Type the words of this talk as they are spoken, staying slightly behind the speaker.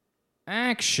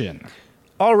Action.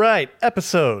 All right,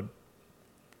 episode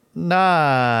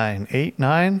 9, 8,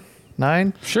 9,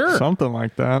 9? Sure. Something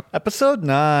like that. Episode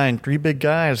 9, three big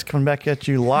guys coming back at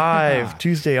you live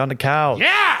Tuesday on the couch.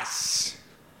 Yes.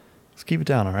 Let's keep it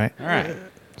down, all right? All right.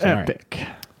 Epic.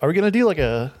 Are we going to do like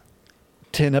a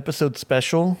 10-episode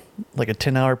special? Like a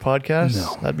 10-hour podcast?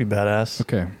 No. That'd be badass.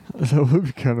 Okay. That would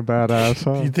be kind of badass,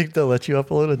 huh? Do you think they'll let you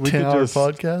upload a We could 10-hour just-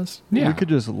 podcast? Yeah. We could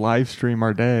just live stream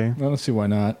our day. I don't see why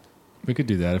not. We could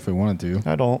do that if we wanted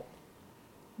I don't.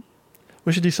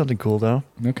 We should do something cool, though.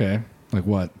 to. Okay. Like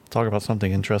what? Talk about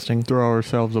something interesting. Throw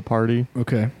ourselves a party.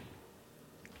 Okay.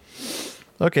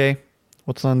 Okay,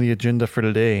 what's on the agenda for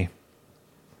today?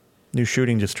 New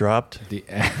shooting just dropped.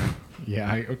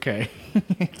 Okay.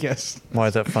 I guess Why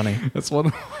is that funny? that's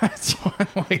one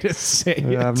way to say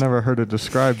it. Yeah, I've never heard it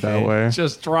described that way.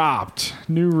 Just dropped.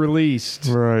 New released.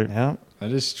 Right. Yeah.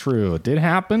 That is true. It did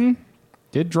happen.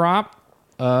 Did drop.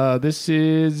 This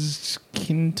is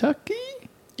Kentucky?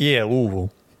 Yeah,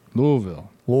 Louisville.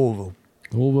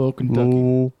 Louisville, Kentucky.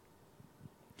 Ooh.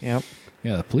 Yep.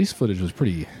 Yeah, the police footage was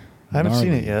pretty I haven't seen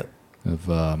gnarly it yet. Of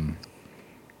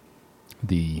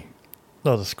the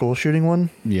Oh, the school shooting one?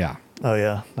 yeah. Oh,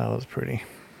 yeah. That was pretty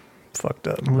fucked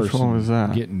up. Which person one was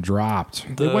that? Getting dropped.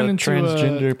 The They went into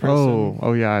transgender person.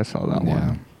 Oh, yeah, I saw that Yeah.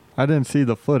 one. I didn't see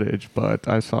the footage, but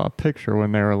I saw a picture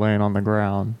when they were laying on the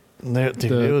ground. Dude,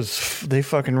 it was, they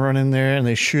fucking run in there and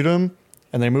they shoot him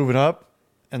and they move it up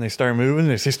and they start moving.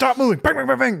 They say, stop moving. Bang, bang,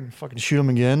 bang, bang. Fucking shoot him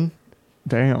again.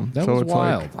 Damn. That so was it's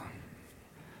wild. like,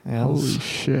 Yeah, it holy was-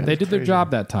 shit. They did their crazy. job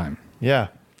that time. yeah.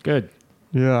 Good.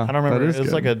 Yeah. I don't remember. that It is was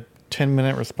good. like a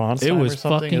 10-minute response It time was or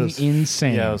something. fucking It was,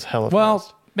 insane. Yeah, it was hella Well,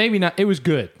 fast. maybe not. It was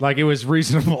good. Like it was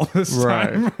reasonable this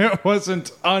Right. time. It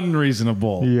wasn't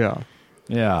unreasonable. Yeah.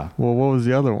 Yeah. Well, what was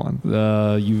the other one?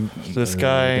 This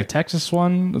guy- the Texas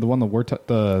one, the one that we're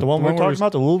The one we're talking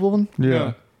about, the Louisville one?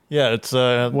 Yeah. Yeah, it's...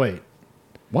 Wait,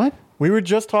 what? We were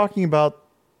just talking about...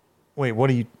 Wait, what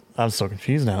are you... I'm so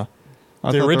confused now.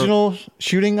 I The thought original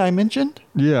shooting I mentioned?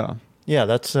 Yeah. Yeah,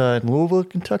 that's in Louisville,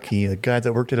 Kentucky. A guy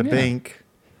that worked at a Yeah. bank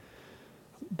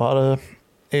bought a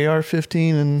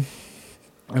AR-15 and...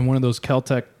 And one of those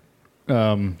Caltech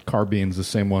carbines, the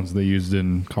same ones they used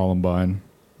in Columbine.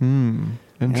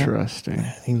 Interesting.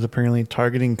 He was apparently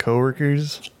targeting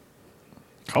coworkers.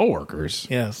 Coworkers.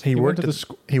 Yes, He went to the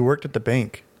school. He worked at the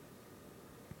bank.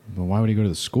 Well, why would he go to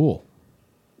the school?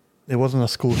 It wasn't a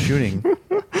school shooting.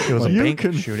 It was a You bank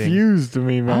shooting. confused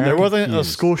me, man. There wasn't a confused.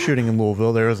 school shooting in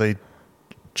Louisville. There was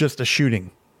just a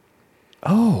shooting.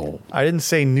 Oh, I didn't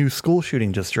say new school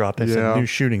shooting just dropped. I said new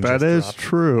shooting That just is dropped.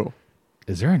 true.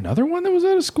 is there another one that was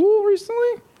at a school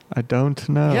recently? I don't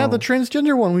know. Yeah, the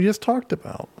transgender one we just talked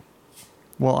about.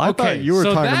 Well, I thought you were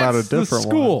so talking about a that's the different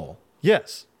school. one.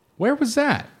 Yes. Where was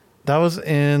that? That was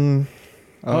in...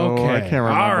 Oh, I can't remember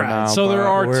All right. now. So there but-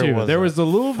 are where two. was There it? was the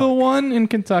Louisville one in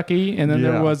Kentucky, and then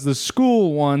there Yeah. was the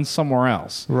school one somewhere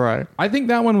else. Right. I think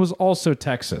that one was also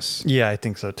Texas. Yeah, I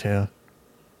think so too.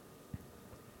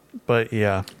 But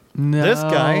yeah, No, This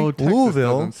guy, Texas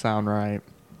Louisville- doesn't sound right.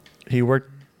 he worked...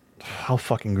 I'll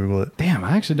fucking Google it. Damn,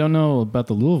 I actually don't know about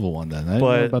the Louisville one then. I didn't know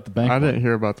But about the bank I one. didn't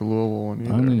hear about the Louisville one I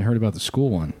either. only heard about the school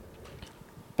one.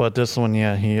 But this one,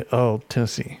 yeah,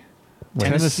 Tennessee.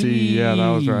 Tennessee, yeah, that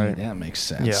was right. That makes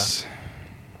sense.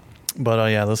 But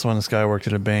yeah, this guy worked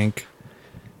at a bank.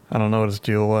 I don't know what his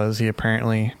deal was. He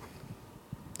apparently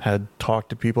had talked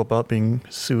to people about being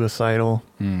suicidal.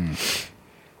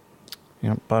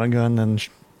 Bought a gun, and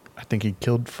I think he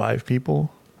killed 5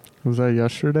 people. Was that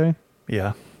yesterday?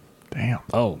 Yeah. Damn.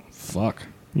 Oh, fuck.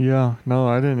 Yeah, no,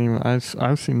 I didn't even.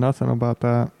 I've seen nothing about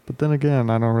that. But then again,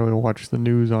 I don't really watch the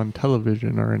news on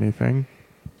television or anything.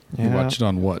 You Yeah. watched it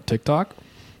on what, TikTok?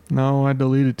 No, I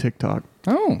deleted TikTok.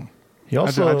 Oh, He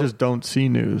also I just don't see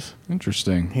news.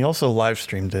 interesting. he also live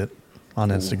streamed it on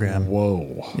Instagram.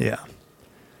 Whoa. Yeah.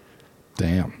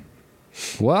 Damn.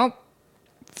 Well,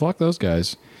 fuck those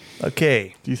guys.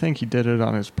 Okay. Do you think he did it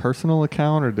on his personal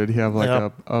account, or did he have like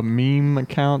Yep. a meme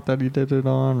account that he did it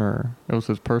on, or it was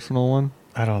his personal one?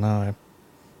 I don't know.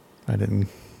 I didn't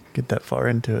get that far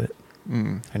into it.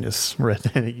 I just read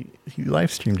that he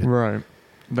live streamed it. Right.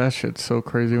 That shit's so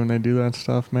crazy when they do that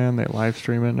stuff, man. They live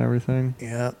stream it and everything.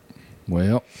 Yeah.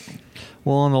 Well,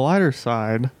 Well, on the lighter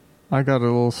side, I got a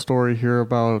little story here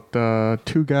about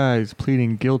 2 guys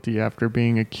pleading guilty after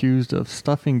being accused of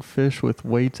stuffing fish with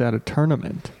weights at a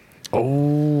tournament.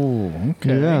 oh,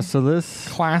 okay. Yeah, so this...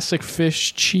 Classic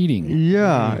fish cheating.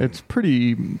 Yeah, it's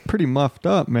pretty muffed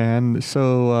up, man.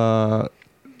 So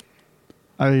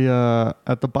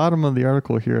at the bottom of the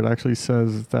article here, it actually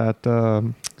says that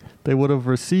they would have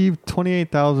received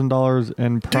 $28,000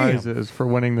 in prizes for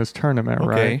winning this tournament, Okay.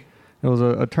 right? It was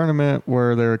a tournament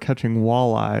where they were catching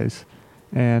walleyes.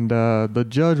 And the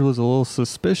judge was a little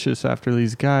suspicious after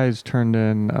these guys turned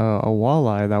in a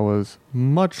walleye that was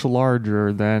much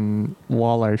larger than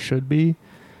walleye should be.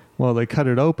 Well, they cut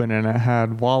it open and it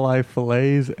had walleye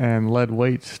fillets and lead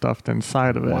weights stuffed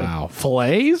inside of it. Wow.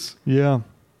 Fillets? Yeah.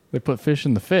 They put fish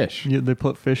in the fish. Yeah, they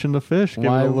put fish in the fish, give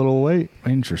Why? it a little weight.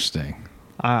 Interesting.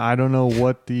 I don't know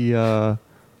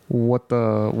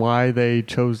why they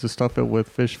chose to stuff it with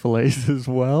fish fillets as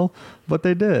well, but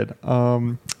they did.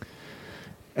 And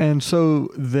so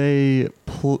they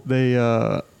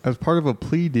as part of a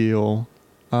plea deal,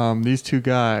 these two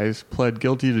guys pled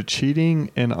guilty to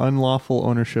cheating and unlawful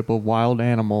ownership of wild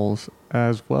animals,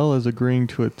 as well as agreeing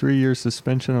to a 3-year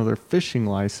suspension of their fishing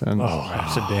license. Oh,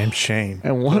 that's a damn shame.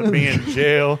 And one Put of me in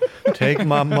jail. Take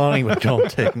my money, but don't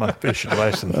take my fishing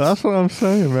license. That's what I'm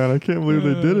saying, man. I can't believe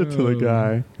they did it to the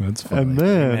guy. That's funny. And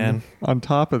then, man. on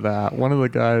top of that, one of the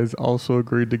guys also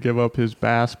agreed to give up his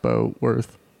bass boat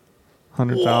worth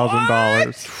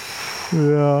 $100,000.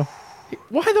 Yeah.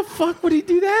 Why the fuck would he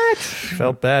do that?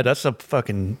 Felt bad. That's a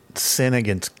fucking sin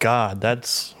against God.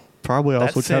 That's Probably that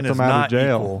also sin kept is him out of not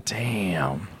jail. equal.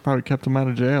 Damn. Probably kept him out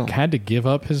of jail. Had to give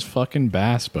up his fucking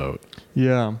bass boat.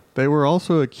 Yeah. They were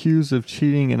also accused of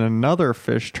cheating in another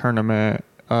fish tournament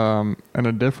in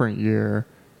a different year,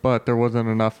 but there wasn't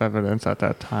enough evidence at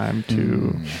that time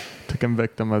to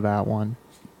convict them of that one.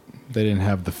 They didn't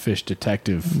have the fish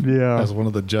detective Yeah. as one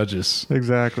of the judges.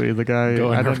 Exactly. The guy,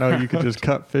 Going I didn't know you could around. just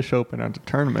cut fish open at the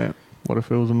tournament. What if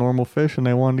it was a normal fish and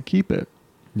they wanted to keep it?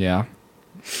 Yeah,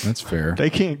 that's fair. They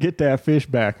can't get that fish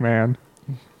back, man.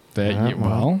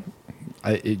 You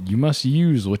must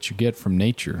use what you get from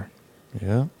nature.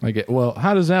 Yeah. Well,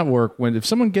 how does that work? If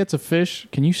someone gets a fish,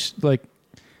 can you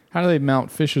how do they mount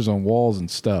fishes on walls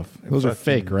and stuff? Those are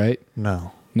fake, right?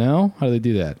 No. No? How do they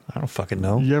do that? I don't fucking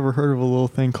know. You ever heard of a little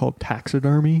thing called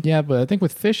taxidermy? Yeah, but I think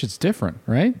with fish it's different,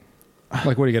 right?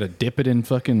 Like, what, you got to dip it in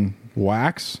fucking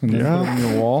wax and then put it on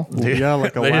your wall? Yeah,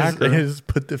 like a they lacquer. just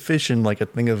put the fish in like a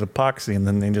thing of epoxy and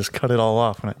then they just cut it all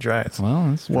off when it dries. Well,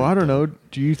 that's Well, I don't know.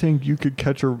 Do you think you could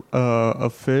catch a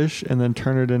fish and then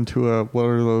turn it into what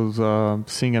are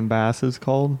those singing basses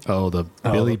called? Oh, the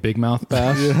Billy Big Mouth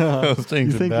bass? Yeah. Those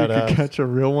things You think are you could badass. catch a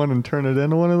real one and turn it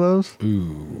into one of those?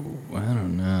 Ooh, I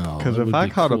don't know. Because That if would I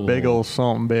be caught a cool. big old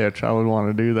something bitch, I would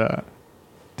want to do that.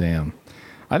 Damn.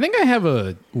 I think I have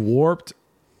a warped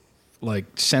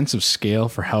sense of scale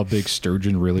for how big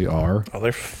sturgeon really are. Oh,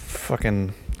 they're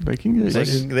fucking. They can get. They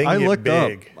can I get looked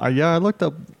big. up. I looked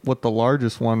up what the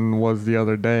largest one was the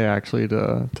other day, actually,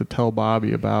 to tell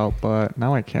Bobby about, but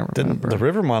now I can't Didn't remember. the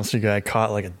river monster guy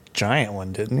caught like a giant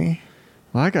one, didn't he?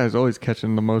 Well, that guy's always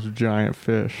catching the most giant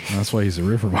fish. That's why he's a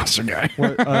river monster guy.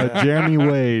 Jeremy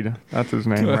Wade, that's his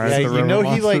name, right? Yeah, The you River know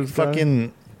he like Monsters guy?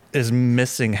 fucking is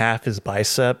missing half his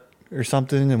bicep or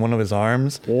something in one of his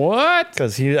arms. What?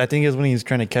 Because I think it was when he was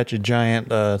trying to catch a giant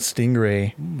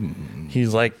stingray.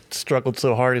 He's like struggled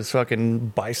so hard his fucking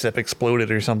bicep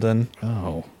exploded or something.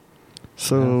 Oh.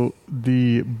 So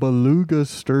the beluga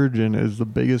sturgeon is the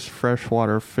biggest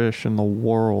freshwater fish in the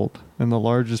world, and the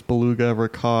largest beluga ever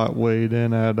caught weighed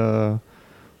in at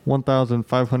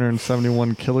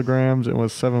 1,571 kilograms and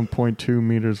was 7.2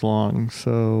 meters long.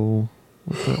 So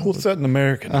What's that in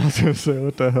American? I was gonna say,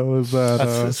 what the hell is that?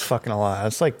 That's fucking a lot.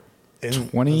 It's like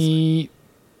 23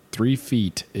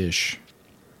 feet ish.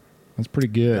 That's pretty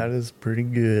good. That is pretty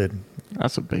good.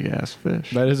 That's a big ass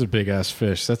fish. That is a big ass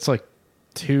fish. That's like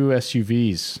 2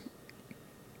 SUVs.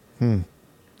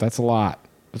 That's a lot.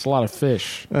 That's a lot of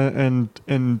fish. And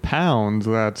in pounds,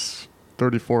 that's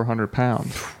 3,400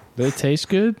 pounds. Do they taste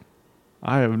good?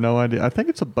 I have no idea. I think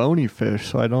it's a bony fish,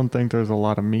 so I don't think there's a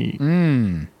lot of meat.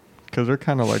 Because they're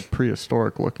kind of like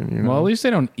prehistoric looking, you know? Well, at least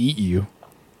they don't eat you.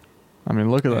 I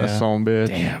mean, look at that Yeah. son bitch.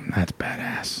 Damn, that's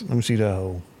badass. Let me see that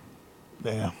hole.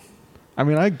 Damn. I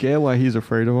mean, I get why he's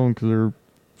afraid of them because they're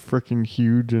freaking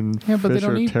huge and Yeah, but they fish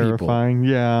don't are eat people. terrifying.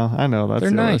 Yeah, I know. That's They're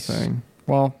the nice. other thing.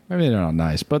 Well, maybe they're not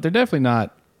nice, but they're definitely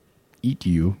not eat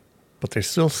you. But they're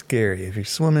still scary. If you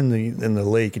swim in the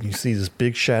lake and you see this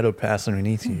big shadow pass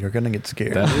underneath you, you're gonna get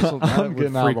scared. That is, that I'm would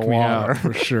getting out of freak the me water. out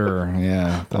for sure.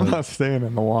 Yeah, I'm not staying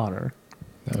in the water.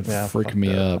 that would Yeah, freak fuck me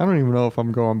that. up. I don't even know if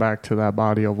I'm going back to that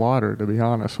body of water, to be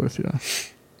honest with you.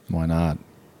 Why not?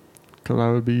 Because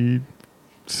I would be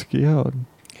scared.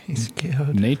 He's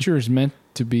scared. Nature is meant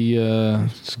to be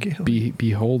Scared.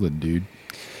 beholden, dude.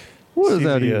 What does See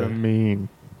that the, even mean?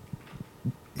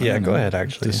 I Yeah, don't go know. ahead.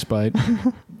 Actually, Despite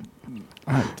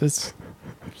this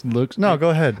looks no, go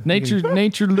ahead.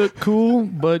 nature look cool,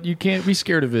 but you can't be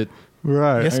scared of it.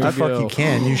 Right. Yes, the There you fuck go. you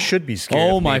can. You should be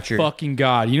scared. Oh of my nature. fucking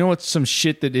god! You know what's some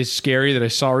shit that is scary that I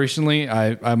saw recently?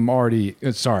 I'm already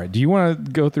sorry. Do you want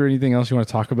to go through anything else you want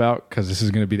to talk about? Because this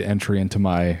is going to be the entry into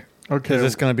my. Okay. Is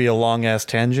this going to be a long ass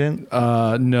tangent,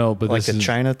 No, but like this a is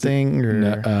China thing?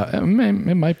 Or?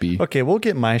 it might be. Okay, we'll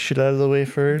get my shit out of the way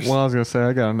first. Well, I was gonna say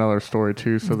I got another story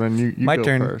too. So then you My go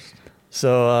turn. first.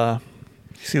 So,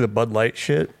 you see the Bud Light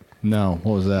shit? No,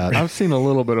 what was that? I've seen a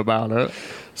little bit about it.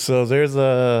 So there's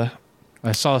a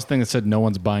I saw this thing that said no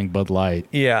one's buying Bud Light.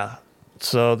 yeah.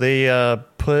 So they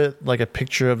put like a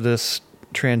picture of this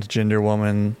transgender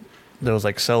woman that was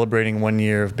like celebrating 1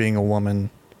 year of being a woman,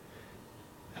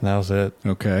 and that was it.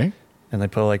 Okay, And they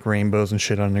put like rainbows and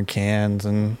shit on their cans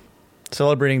and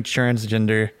celebrating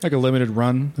transgender. like a limited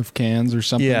run of cans or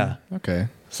something. Yeah. Okay.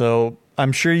 So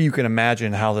I'm sure you can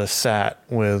imagine how this sat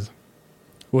with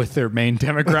With their main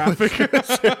demographic,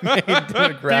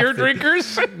 beer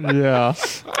drinkers. Yeah.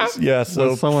 yeah. So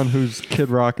So someone whose Kid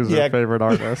Rock is Yeah. their favorite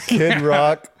artist. Kid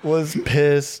Rock was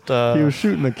pissed. He was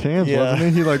shooting the cans, yeah.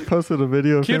 wasn't he? He like posted a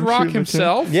video of Kid him Rock shooting the cans.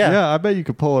 himself. Yeah. Yeah, I bet you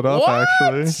could pull it up What?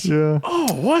 actually. Yeah.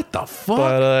 Oh, what the fuck?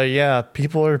 But yeah,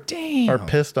 people are Damn.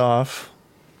 pissed off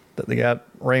that they got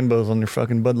rainbows on their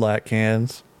fucking Bud Light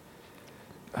cans.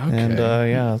 Okay. And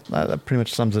yeah, that pretty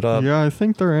much sums it up. Yeah, I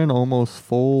think they're in almost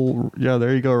full. Yeah,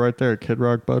 there you go, right there. Kid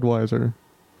Rock, Budweiser.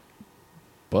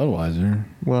 Budweiser.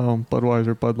 Well,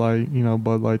 Budweiser, Bud Light. You know,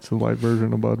 Bud Light's the light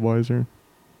version of Budweiser.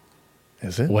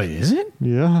 Is it? Wait, is it?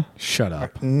 Yeah. Shut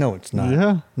up. No, it's not.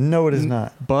 Yeah. No, it is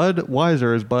not.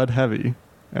 Budweiser is Bud Heavy,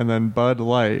 and then Bud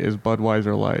Light is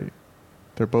Budweiser Light.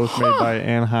 They're both made by Okay.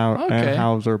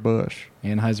 Anheuser-Busch.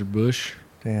 Anheuser-Busch.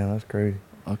 Damn, that's crazy.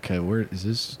 Okay, where is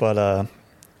this? But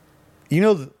you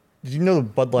know, did you know the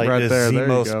Bud Light Right is there, the there you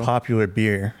most go. popular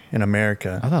beer in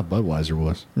America? I thought Budweiser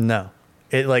was. No,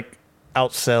 it like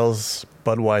outsells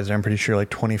Budweiser. I'm pretty sure like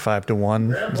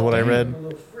 25-1 is what I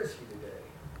read.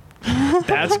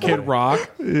 That's Kid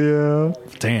Rock. Yeah.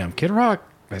 Damn, Kid Rock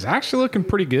is actually looking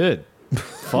pretty good.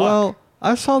 Fuck. Well,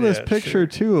 I saw this Yeah, picture sure.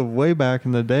 too of way back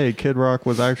in the day. Kid Rock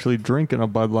was actually drinking a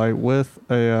Bud Light with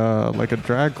a like a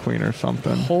drag queen or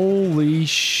something. holy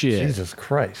shit. Jesus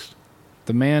Christ!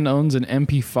 The man owns an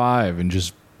MP5 and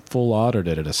just full ordered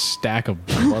it at a stack of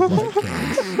Bud Light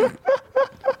cans.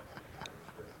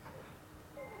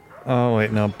 Oh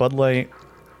wait, no, Bud Light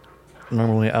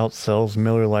normally outsells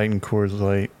Miller Lite and Coors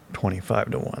Light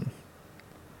 25-1.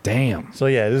 Damn. So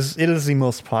yeah, it is the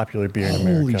most popular beer in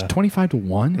Holy, America. 25-1?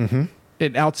 Mhm.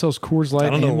 It outsells Coors Light I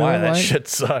don't know and why Miller that Lite? shit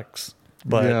sucks,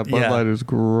 but yeah, Bud Light is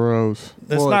gross.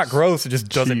 It's Well, not gross. It just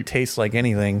doesn't cheap. taste like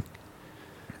anything.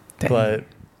 Damn. But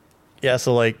yeah,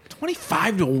 so like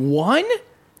 25-1?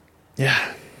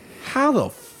 yeah, How the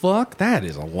fuck? That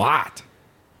is a lot.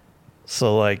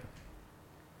 so like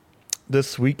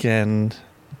this weekend,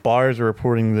 bars are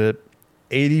reporting that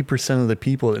 80% of the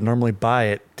people that normally buy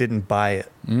it didn't buy it.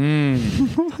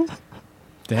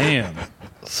 Damn.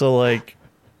 So like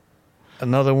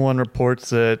another one reports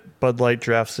that Bud Light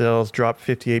draft sales dropped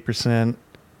 58%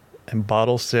 and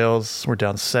bottle sales were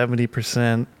down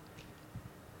 70%.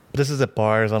 This is at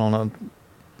bars. I don't know.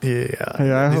 Yeah,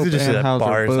 Hey, I these hope are just at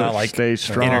bars, Anheuser-Busch not like stays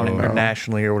strong. though.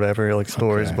 internationally or whatever, like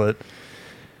stores. Okay. But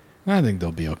I think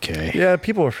they'll be okay. yeah,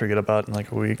 people will forget about it in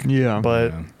like a week. Yeah.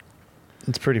 But Yeah.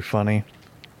 it's pretty funny.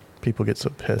 People get so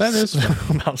pissed. That is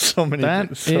about so many.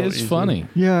 That so is easily. funny.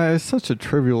 Yeah, it's such a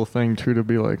trivial thing too to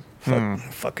be like,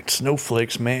 Fucking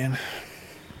snowflakes, man.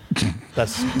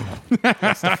 That's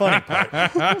the funny part.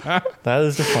 That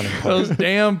is the funny part. Those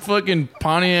damn fucking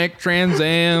Pontiac Trans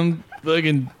Am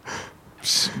fucking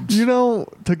you know,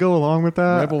 to go along with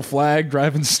that, rebel flag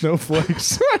driving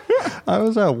snowflakes. I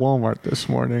was at Walmart this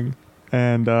morning,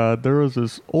 and there was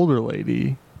this older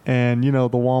lady, and you know,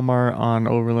 the Walmart on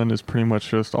Overland is pretty much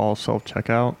just all self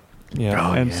checkout. Yeah.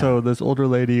 Oh, And yeah. so this older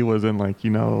lady was in like, you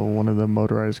know, one of the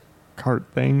motorized cart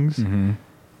things, Mm-hmm.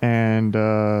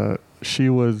 and she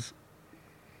was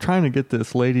trying to get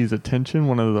this lady's attention,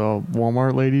 one of the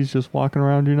Walmart ladies just walking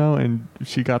around, you know, and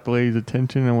she got the lady's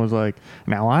attention and was like,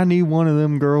 now I need one of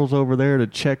them girls over there to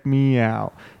check me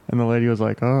out. And the lady was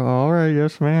like, oh, all right,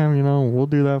 yes, ma'am, you know, we'll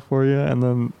do that for you. And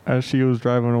then as she was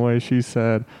driving away, she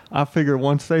said, I figure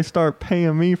once they start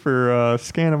paying me for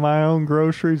scanning my own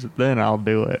groceries, then I'll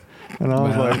do it. And I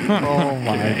was Wow. like, oh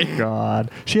my God.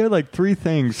 She had like 3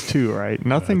 things too, right?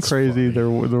 Nothing That's crazy.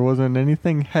 funny. There wasn't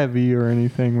anything heavy or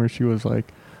anything where she was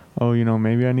like, oh, you know,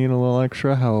 maybe I need a little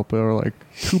extra help, or like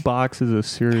 2 boxes of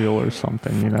cereal or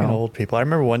something, you Fucking know? old people. I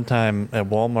remember one time at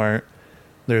Walmart,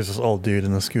 there's this old dude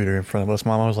in the scooter in front of us.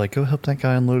 Mama was like, go help that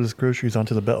guy unload his groceries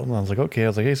onto the belt. And I was like, okay. I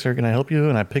was like, hey, sir, can I help you?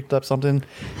 And I picked up something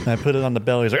and I put it on the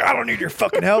belt. He's like, I don't need your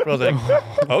fucking help. And I was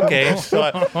like, okay. So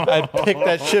I picked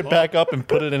that shit back up and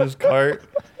put it in his cart.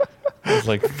 I was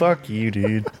like, fuck you,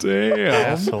 dude. Damn.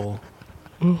 Asshole.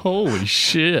 Holy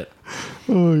shit.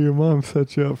 Oh, your mom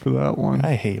set you up for that one.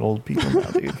 I hate old people now,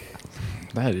 dude.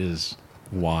 That is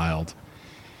wild.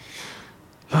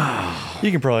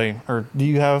 You can probably, or do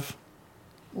you have,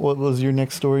 what was your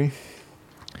next story?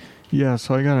 Yeah,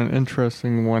 so I got an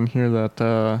interesting one here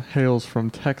that hails from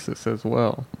Texas as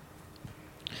well.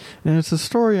 And it's a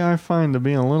story I find to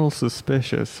be a little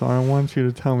suspicious, so I want you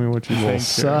to tell me what you think.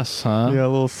 Sus, huh? Yeah, a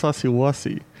little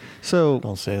sussy-wussy. So,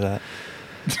 Don't say that.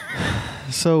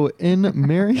 so in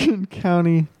Marion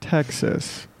County,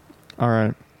 Texas, all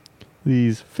right,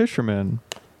 these fishermen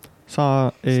saw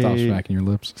Stop smacking your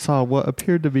lips. what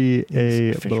appeared to be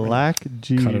a fishermen. black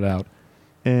Jeep Cut it out.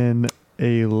 in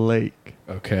a lake.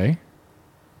 Okay.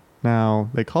 Now,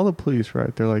 they call the police,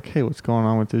 right? They're like, hey, what's going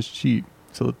on with this Jeep?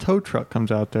 So the tow truck comes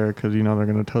out there because, you know, they're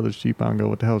going to tow this Jeep out and go,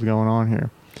 what the hell's going on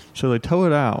here? So they tow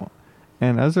it out.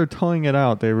 And as they're towing it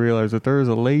out, they realize that there is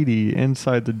a lady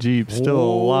inside the Jeep still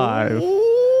alive.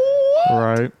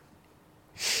 Right?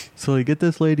 So they get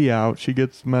this lady out. She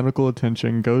gets medical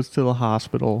attention, goes to the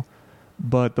hospital.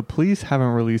 But the police haven't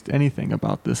released anything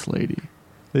about this lady.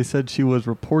 They said she was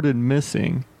reported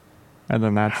missing. And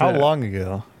then that's How it. long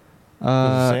ago?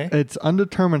 Does it say? It's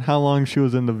undetermined how long she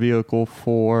was in the vehicle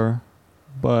for,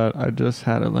 but I just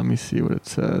had it. Let me see what it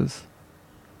says.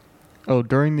 Oh,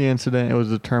 during the incident, it was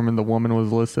determined the woman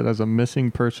was listed as a missing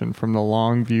person from the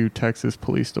Longview, Texas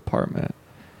Police Department.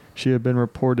 She had been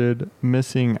reported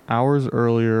missing hours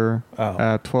earlier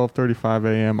at 12:35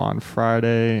 a.m. on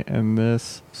Friday, and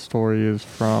this story is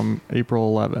from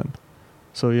April 11th.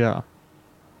 So, yeah.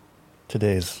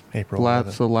 Today's April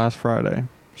 11th. So last Friday,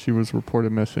 she was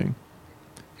reported missing.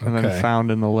 And then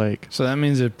found in the lake. So that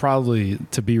means it probably,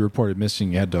 to be reported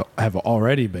missing, you had to have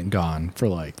already been gone for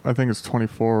like... I think it's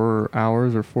 24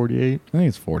 hours or 48. I think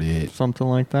it's 48. Something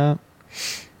like that.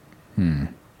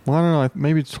 Well, I don't know.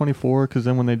 Maybe it's 24 because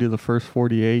then when they do the first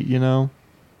 48, you know?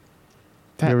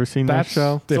 You ever seen that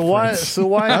show? So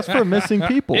why That's for missing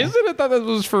people. Isn't it? I thought that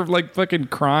was for like fucking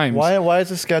crimes. why has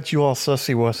this got you all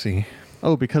sussy-wussy?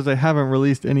 Oh, because they haven't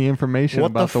released any information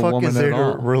about the woman What the fuck is there at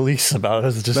all. to release about?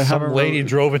 It's just They some haven't lady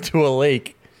drove into a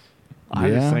lake. I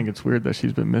just think it's weird that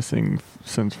she's been missing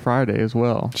since Friday as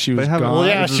well. She was They haven't gone. Well,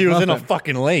 yeah, released she was in a nothing.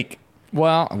 fucking lake.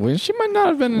 Well, she might not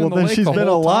have been in the then lake she's the been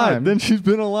whole alive. time. Then she's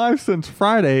been alive since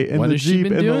Friday in What the has she Jeep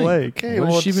been in the doing? lake. Okay, What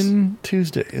well, has she it's been-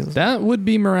 Tuesday. That would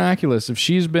be miraculous if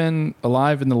she's been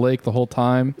alive in the lake the whole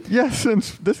time. Yeah,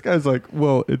 since this guy's like,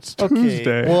 well, it's Okay,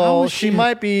 Tuesday. How well, was she she-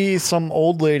 might be some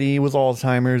old lady with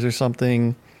Alzheimer's or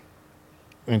something,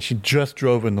 and she just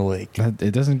drove in the lake.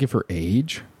 It doesn't give her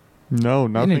age. No,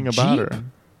 nothing about Jeep? her.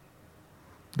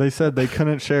 They said they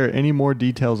couldn't share any more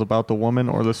details about the woman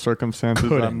or the circumstances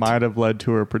that Couldn't. might have led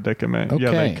to her predicament.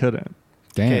 Yeah, they Okay. couldn't.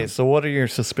 Damn. Okay, so what are your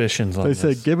suspicions on They this?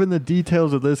 said, given the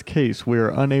details of this case, we are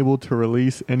unable to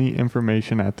release any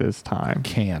information at this time.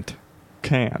 Can't.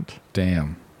 Can't.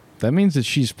 Damn. That means that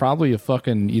she's probably a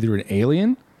fucking either an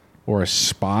alien or a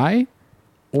spy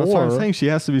That's what I'm or saying. She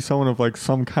has to be someone of like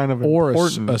some kind of or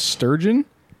importance. a sturgeon.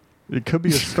 It could be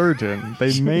a sturgeon.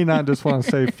 They may not just want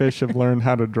to say fish have learned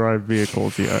how to drive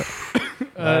vehicles yet.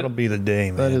 That'll be the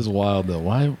day, man. That is wild, though.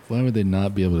 Why would they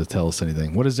not be able to tell us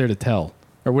anything? What is there to tell,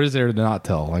 or what is there to not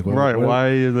tell? Like, Right. Why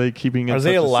are they keeping it Are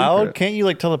they such a allowed? secret? Can't you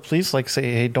like tell the police, like, say,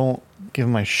 hey, don't give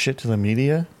my shit to the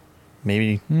media?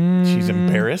 Maybe she's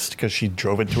embarrassed because she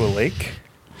drove into a lake.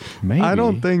 Maybe. I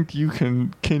don't think you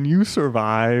can. Can you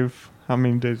survive? How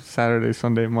many days? Saturday,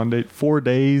 Sunday, Monday. 4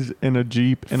 days in a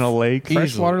Jeep in a lake.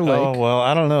 Freshwater lake. Oh well,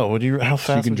 I don't know. Would you? How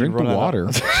So fast you can would drink the run water.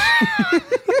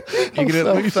 You can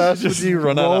how fast would you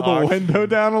run out roll of the oxygen? window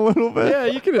down a little bit. Yeah,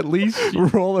 you can at least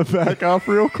Roll it back up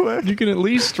real quick. you can at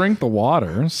least drink the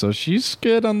water. So she's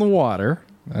good on the water.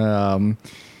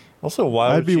 Also, why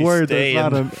I'd would be she worried stay there's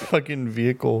in not the a- fucking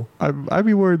vehicle? I'd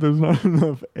be worried there's not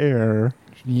enough air.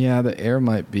 Yeah, the air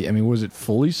might be. I mean, was it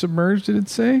fully submerged? Did it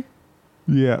say?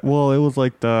 Yeah, well, it was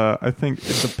like I think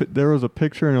there was a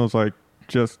picture and it was like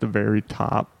just the very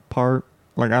top part.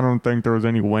 Like, I don't think there was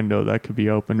any window that could be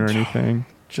opened or anything.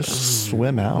 Just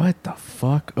swim out. What the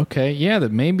fuck? Okay, yeah,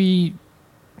 that maybe.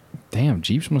 Damn,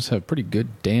 Jeeps must have pretty good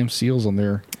damn seals on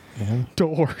their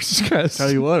doors.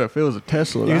 Tell you what, if it was a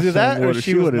Tesla, Either that or she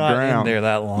she was would have not drowned. in there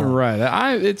that long. Right.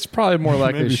 It's probably more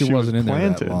likely Maybe she she was wasn't in there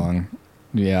that planted. long.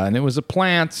 Yeah, and it was a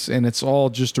plant, and it's all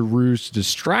just a ruse to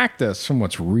distract us from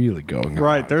what's really going on.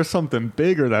 Right, there's something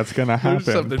bigger that's going to happen,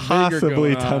 something bigger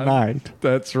possibly going on. tonight.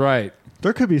 That's right.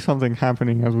 There could be something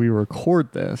happening as we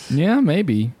record this. Yeah,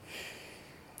 maybe.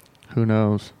 Who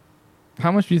knows?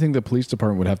 How much do you think the police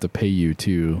department would have to pay you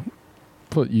to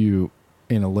put you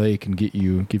in a lake and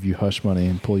give you hush money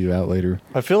and pull you out later?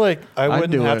 I feel like I I'd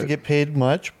wouldn't do have it. to get paid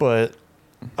much, but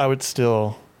I would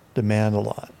still demand a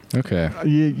lot. Okay.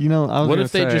 You know, I was What gonna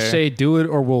if they just say, do it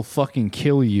or we'll fucking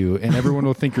kill you, and everyone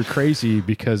will think you're crazy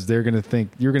because they're going to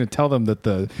think you're going to tell them that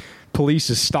the police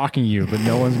is stalking you, but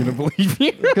no one's going to believe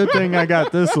you? good thing I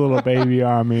got this little baby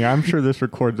on me. I'm sure this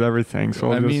records everything.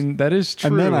 So I mean, that is true.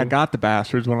 and then I got the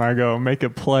bastards when I go make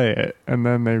it play it, and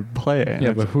then they play it. and Yeah,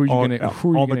 it's but who are you all, gonna-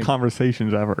 who are all you the gonna-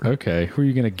 conversations ever. Okay, who are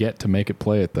you going to get to make it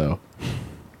play it, though?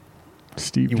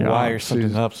 Steve You Jobs. wire something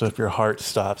who's- up so if your heart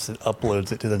stops, it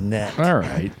uploads it to the net. All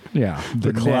right. Yeah.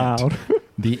 The net. cloud.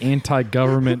 The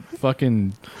anti-government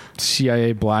fucking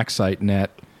CIA black site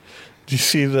net. Did you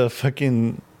see the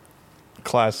fucking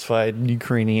classified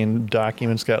Ukrainian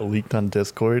documents got leaked on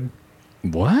Discord?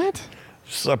 What?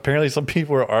 So apparently some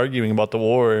people were arguing about the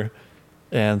war,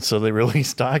 and so they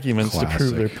released documents to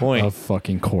prove their Classic. point. Of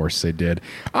fucking course they did.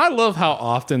 I love how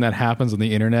often that happens on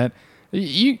the internet.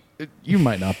 You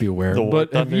might not be aware, The War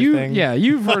but have Thunder you? thing? Yeah,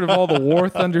 you've heard of all the War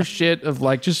Thunder shit of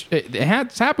like just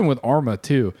it's happened with Arma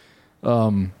too.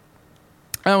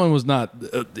 That one was not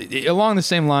along the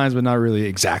same lines, but not really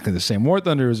exactly the same. War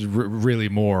Thunder is really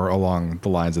more along the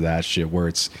lines of that shit, where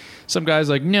it's some guys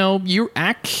like, no, you're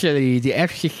actually the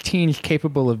F-16 is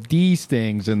capable of these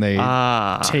things, and they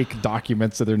take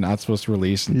documents that they're not supposed to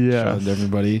release and show it to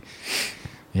everybody.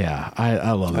 Yeah,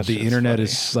 I love That's it. The just internet funny.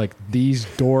 is like, these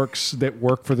dorks that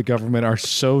work for the government are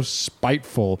so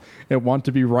spiteful and want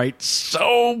to be right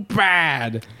so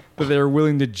bad that they're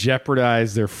willing to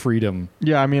jeopardize their freedom.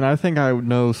 Yeah, I mean, I think I would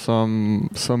know some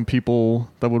people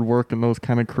that would work in those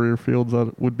kind of career fields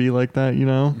that would be like that, you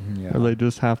know? Yeah. Where they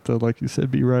just have to, like you said,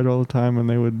 be right all the time, and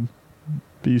they would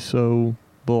be so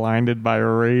blinded by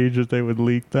rage that they would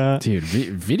leak that. Dude,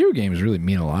 video games really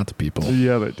mean a lot to people.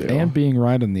 Yeah, they do. And being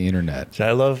right on the internet.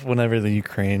 I love whenever the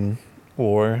Ukraine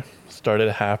war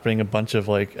started happening, a bunch of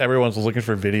like everyone was looking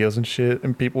for videos and shit,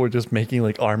 and people were just making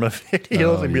like Arma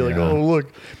videos Oh, and be like, yeah. "Oh,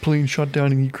 look, plane shot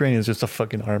down in Ukraine." It's just a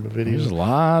fucking Arma video. There's a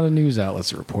lot of news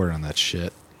outlets that report on that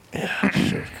shit. Yeah,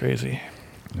 shit, crazy.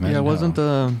 Imagine Yeah, wasn't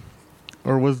how-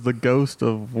 or was the ghost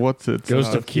of what's it?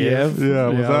 Ghost of Kiev? Yeah,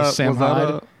 was that Sam was that Hyde.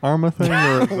 a Arma thing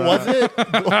or Was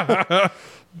it?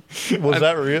 Was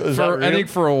that real? Is that real? I think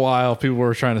for a while people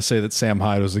were trying to say that Sam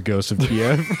Hyde was the ghost of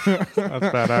Kiev. that's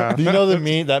badass? Do you know the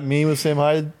meme? That meme with Sam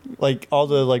Hyde, like all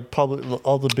the like public,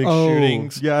 all the big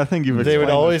shootings. Yeah, I think you've. They would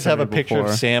explained always this to have me a picture before.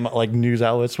 of Sam. Like news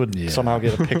outlets would Yeah. somehow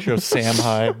get a picture of Sam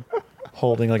Hyde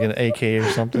holding like an AK or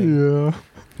something. Yeah.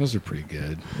 Those are pretty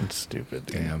good. It's stupid.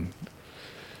 Dude. Damn.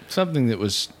 Something that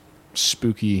was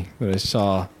spooky that I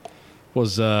saw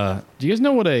was do you guys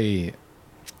know what a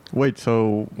Wait,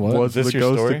 so What? was Is this the your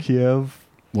ghost story? of Kiev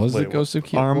was Wait, the Ghost of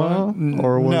Kiev Arma, one?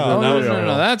 or was No, it? Oh, no,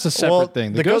 no, that's a separate Well,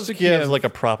 thing. The Ghost of Kiev is like a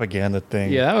propaganda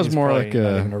thing. Yeah, that was He's more probably like not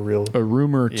a- even a real. a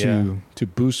rumor Yeah. to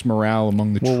boost morale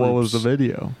among the Well, troops. what was the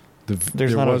video? There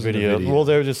There's not a wasn't video. Well,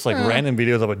 they're just like random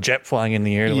videos of a jet flying in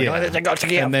the air. Like, Yeah. oh, there's a Ghost of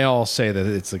Kiev. and they all say that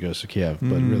it's the Ghost of Kiev,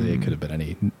 but really it could have been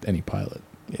any pilot.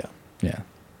 Yeah. Yeah,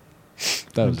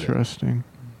 that was it. Interesting.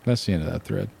 That's the end of that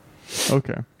thread.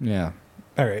 Okay. Yeah,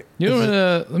 All right. you know Is what,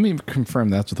 it- let me confirm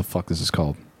that's what the fuck this is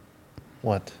called.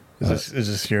 what is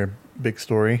this your big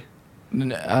story?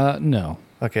 No,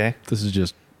 Okay. this is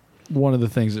just one of the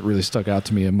things that really stuck out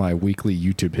to me in my weekly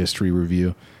YouTube history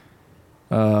review.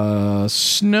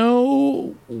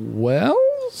 Snow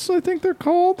wells, I think they're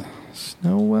called.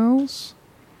 Snow wells?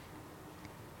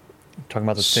 Talking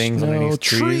about the things Snow underneath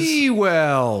trees. tree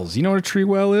wells. You know what a tree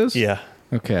well is? Yeah.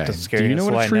 Okay. That's scary. Do you know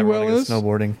That's what why a tree I never well wanna go is?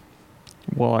 snowboarding.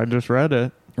 Well, I just read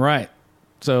it. Right.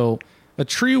 So, a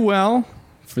tree well,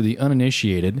 for the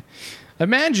uninitiated,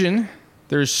 imagine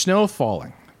there's snow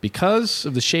falling. Because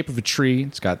of the shape of a tree,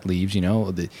 it's got leaves, you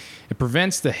know, it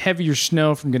prevents the heavier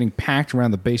snow from getting packed around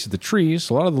the base of the trees.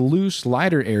 So a lot of the loose,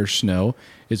 lighter air snow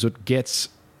is what gets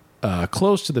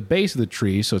close to the base of the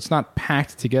tree, so it's not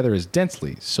packed together as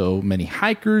densely. So many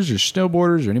hikers or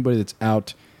snowboarders or anybody that's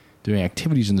out doing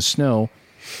activities in the snow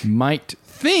might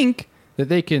think that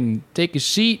they can take a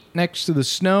seat next to the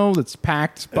snow that's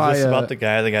packed by Is this about the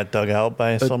guy that got dug out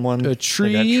by someone? a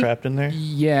tree that got trapped in there?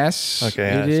 Yes. Okay,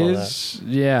 it I saw is.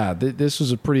 Yeah, this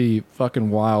was a pretty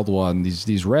fucking wild one.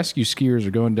 These rescue skiers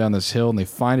are going down this hill and they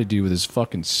find a dude with his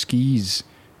fucking skis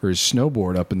or his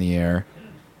snowboard up in the air.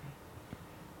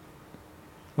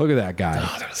 Look at that guy.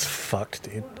 Oh, that was fucked,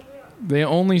 dude. They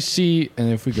only see,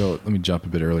 and if we go, let me jump a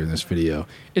bit earlier in this video.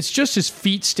 It's just his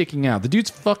feet sticking out. The dude's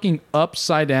fucking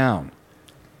upside down.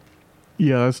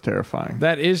 Yeah, that's terrifying.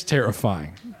 That is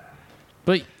terrifying.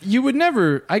 But you would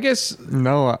never, I guess.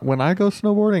 No, when I go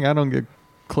snowboarding, I don't get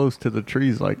close to the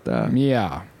trees like that.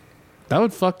 Yeah. That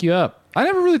would fuck you up. I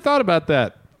never really thought about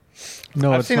that.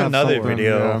 No, I've it's seen not another something,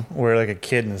 video yeah. where like a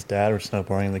kid and his dad were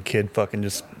snowboarding, and the kid fucking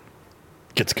just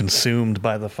gets consumed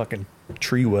by the fucking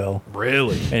tree well.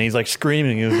 Really? And he's like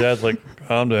screaming, and his dad's like,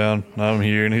 "I'm down, I'm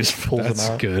here," and he just pulls him That's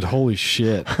out. good. Holy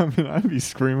shit. I mean, I'd be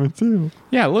screaming too.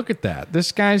 Yeah, look at that.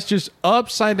 This guy's just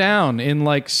upside down in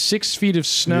like 6 feet of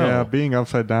snow. Yeah, being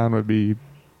upside down would be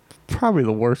probably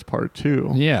the worst part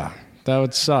too. Yeah, that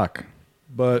would suck.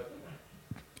 But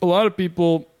a lot of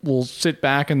people will sit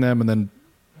back in them and then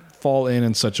fall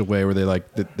in such a way where they like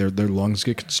their lungs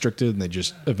get constricted and they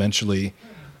just eventually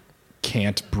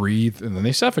can't breathe and then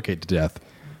they suffocate to death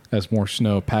as more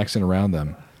snow packs in around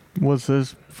them. What's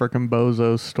this frickin'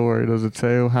 bozo's story? Does it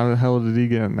say how the hell did he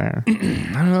get in there? I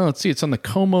don't know. Let's see. It's on the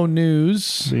Como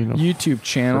News Being a YouTube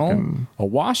channel. frickin' A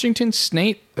Washington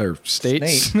snake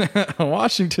a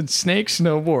Washington snake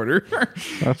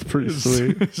snowboarder That's pretty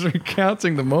sweet. is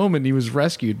recounting the moment he was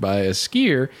rescued by a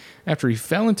skier after he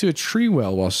fell into a tree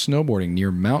well while snowboarding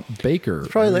near Mount Baker.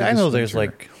 Probably, like, I know This there's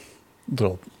winter. like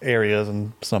little areas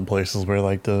in some places where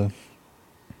like the,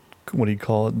 what do you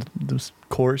call it? This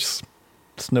course,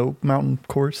 snow mountain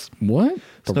course, What?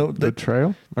 The snow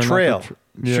trail? Or not trail.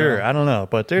 the yeah. Sure, I don't know,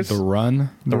 but there's The run?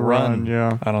 The run, run.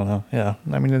 yeah. I don't know. Yeah,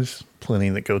 I mean there's plenty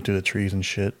that go through the trees and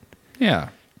shit. Yeah.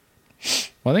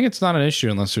 Well, I think it's not an issue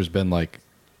unless there's been like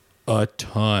a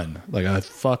ton, like a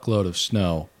fuckload of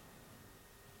snow,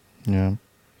 Yeah.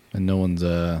 and no one's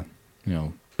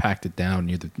packed it down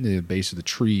near the base of the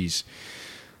trees.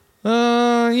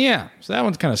 Yeah. So that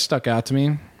one's kind of stuck out to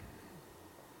me.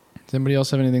 Does anybody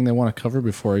else have anything they want to cover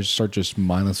before I start just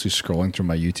mindlessly scrolling through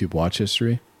my YouTube watch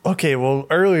history? Okay, well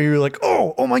earlier you were like,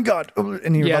 oh my god,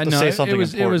 and you were about to say something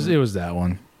important. it was that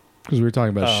one because we were talking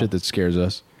about Oh. shit that scares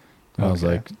us. And I was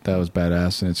Okay. like, that was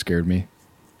badass, and it scared me.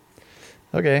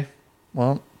 Okay,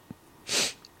 well,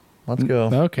 let's go.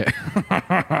 Okay.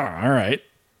 All right.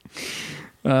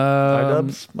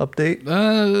 iDubbbz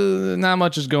update. Not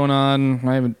much is going on.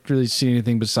 I haven't really seen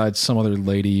anything besides some other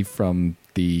lady from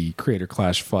the Creator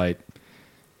Clash fight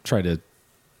try to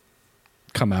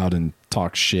come out and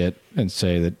talk shit and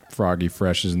say that Froggy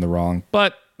Fresh is in the wrong.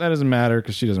 But that doesn't matter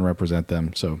because she doesn't represent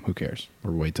them, so who cares?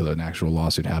 Or wait till an actual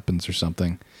lawsuit happens or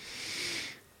something.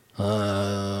 What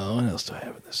else do I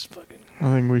have in this fucking...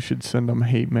 I think we should send them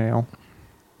hate mail.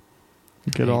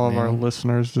 Get Hate all of our mail?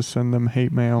 listeners to send them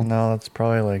hate mail. No, that's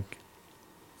probably like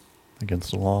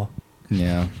against the law.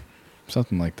 Yeah,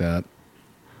 something like that.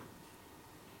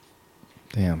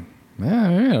 Damn. Yeah,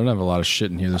 I don't have a lot of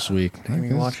shit in here this week. Have This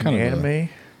you is watching kind of a-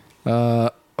 anime?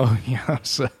 Oh yeah,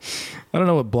 so, I don't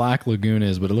know what Black Lagoon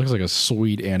is, but it looks like a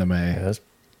sweet anime. Yeah,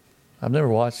 I've never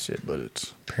watched it, but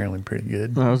it's apparently pretty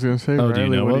good. I was going to say, Oh, do you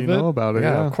Riley, know what do of you know it? about it?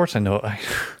 Yeah, of course I know.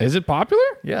 Is it popular?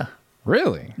 Yeah.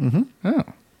 Really? Mm-hmm. Oh,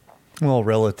 Well,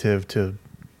 relative to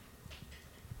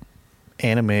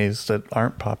animes that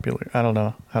aren't popular, I don't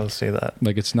know how to say that.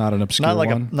 like it's not an obscure Not like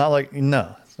one.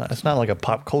 no, it's not like a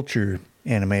pop culture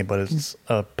anime, but it's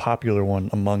a popular one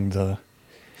among the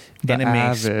anime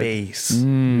avid. space.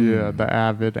 Yeah, the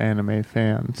avid anime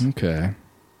fans. Okay,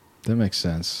 that makes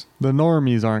sense. The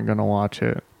normies aren't going to watch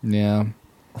it. Yeah.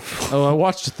 Oh, I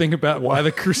watched a thing about why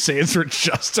the Crusades were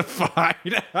justified.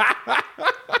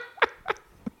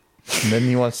 And then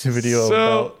you watch the video So-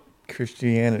 about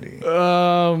Christianity.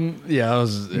 Yeah, I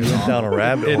was. Down a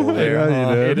rabbit hole there. Yeah,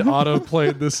 you did. It auto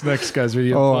played this next guy's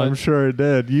video. Oh, punch. I'm sure it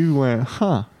did. You went,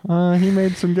 he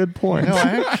made some good points. No,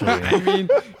 actually. I mean,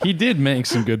 he did make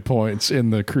some good points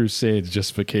in the Crusades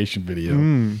justification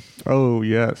video. Oh,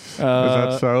 yes. Is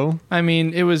that so? I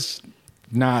mean, it was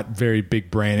not very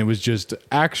big brain. It was just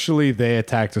actually they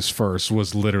attacked us first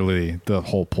was literally the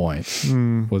whole point.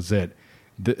 Was that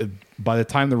by the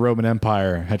time the Roman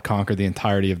Empire had conquered the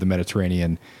entirety of the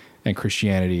Mediterranean and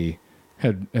Christianity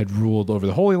had ruled over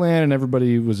the Holy Land and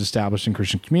everybody was established in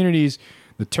Christian communities,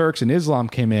 the Turks and Islam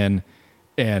came in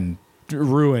and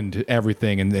ruined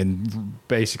everything, and then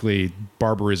basically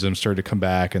barbarism started to come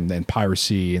back, and then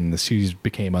piracy, and the seas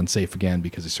became unsafe again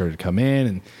because they started to come in,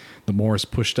 and the Moors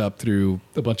pushed up through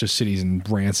a bunch of cities and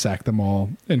ransacked them all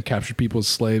and captured people as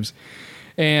slaves.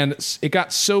 And it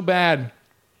got so bad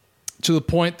to the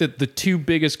point that the two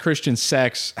biggest Christian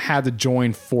sects had to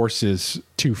join forces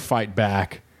to fight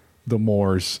back the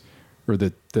Moors, or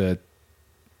the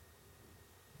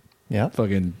Yeah.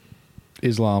 fucking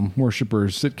Islam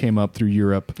worshippers that came up through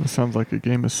Europe. That sounds like a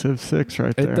game of Civ 6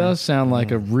 right there. It does sound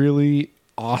like a really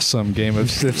awesome game of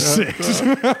Civ 6.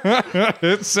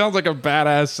 It sounds like a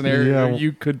badass scenario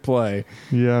you could play.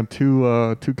 Yeah,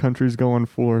 two countries going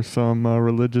for some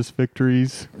religious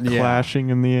victories, clashing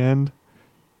in the end.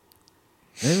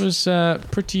 It was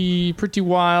pretty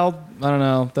wild. I don't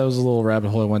know. That was a little rabbit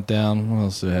hole I went down. What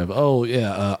else do I have? Oh,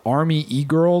 yeah. Army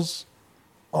e-girls.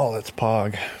 Oh, that's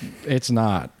Pog. It's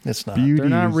not. It's not. Beauty They're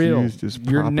not is real. used as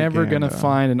You're never going to propaganda.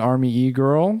 find an Army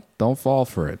e-girl. Don't fall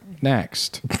for it.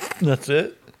 Next. That's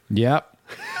it? Yep.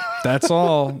 That's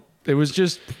all. It was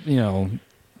just, have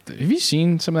you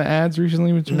seen some of the ads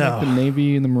recently with No. the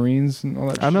Navy and the Marines and all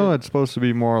that I know shit? it's supposed to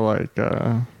be more like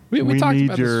We talked need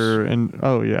about your and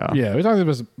oh yeah. Yeah, we talked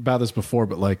about this before,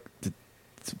 but like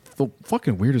the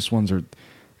fucking weirdest ones are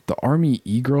the Army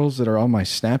e-girls that are on my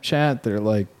Snapchat. They're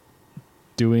like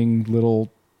doing little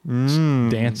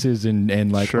dances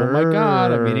and like, oh my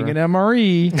God, I'm meeting an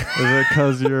MRE. Is it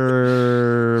because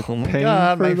you're Oh my paying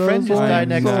God, for my those friend just died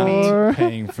ones, next to me. or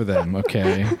Paying for them,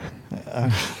 okay.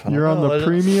 You're on the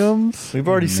premiums. We've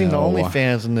already seen the No.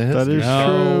 OnlyFans in the That history. is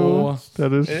No. true.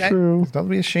 That is true. It's not to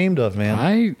be ashamed of, man.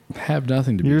 I have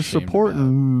nothing to be You're ashamed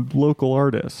supporting local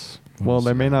artists. Well,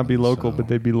 they may not be local, so. but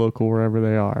they'd be local wherever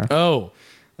they are. about.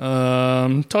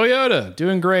 Toyota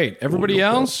doing great. Everybody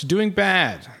else doing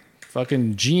bad.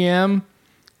 Fucking GM,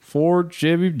 Ford,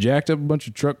 Chevy jacked up a bunch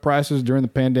of truck prices during the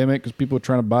pandemic because people were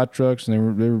trying to buy trucks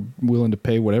and they were willing to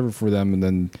pay whatever for them, and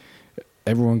then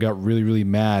everyone got really, really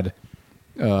mad.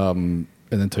 And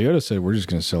then Toyota said, we're just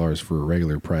going to sell ours for a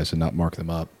regular price and not mark them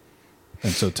up.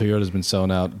 And so Toyota's been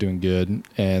selling out, doing good.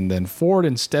 And then Ford,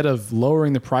 instead of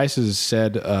lowering the prices,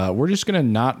 said, we're just going to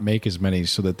not make as many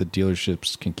so that the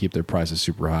dealerships can keep their prices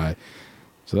super high.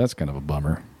 So that's kind of a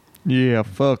bummer. Yeah,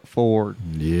 fuck Ford.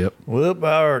 Yep. Whoop,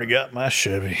 I already got my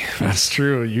Chevy. That's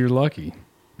true. You're lucky.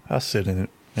 I sit in it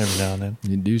every now and then.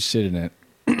 You do sit in it.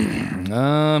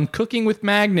 Cooking with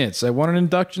magnets. I want an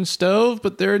induction stove,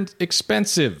 but they're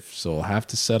expensive. So I'll have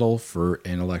to settle for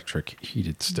an electric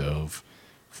heated stove.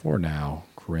 For now.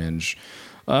 Cringe.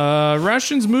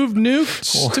 Russians moved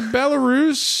nukes to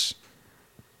Belarus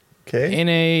Okay. in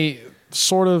a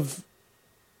sort of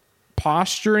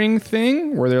posturing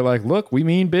thing where they're like, look, we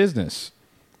mean business.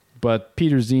 But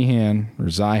Peter Zihan,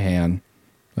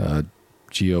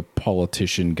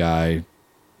 geopolitician guy,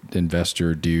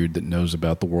 investor dude that knows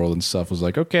about the world and stuff, was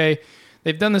like, okay,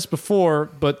 they've done this before,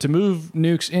 but to move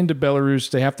nukes into Belarus,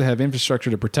 they have to have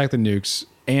infrastructure to protect the nukes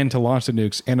and to launch the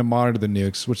nukes and to monitor the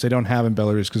nukes, which they don't have in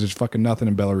Belarus because there's fucking nothing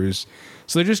in Belarus.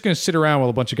 So they're just going to sit around while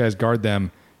a bunch of guys guard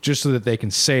them just so that they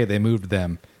can say they moved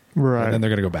them. Right. And then they're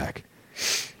going to go back.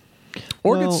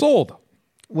 Or Well- get sold.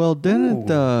 Well, didn't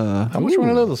How much one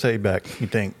of those will say back, you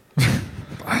think?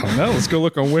 I don't know. Let's go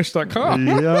look on wish.com.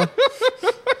 yeah.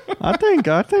 I think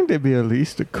they'd be at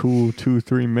least a cool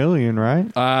 2-3 million,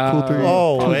 right? Cool three,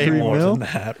 Oh, 2, way 3 more mil? than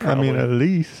that, I mean, probably. at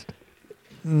least.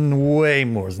 Way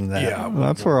more than that. Yeah.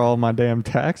 That's where all my damn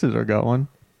taxes are going.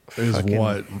 Is Fucking-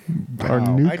 what? Our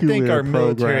Wow. nuclear I think our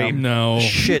military program. No.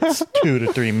 shits 2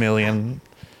 to 3 million.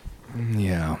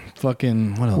 Yeah.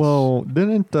 Fucking, what else? Well,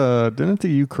 didn't the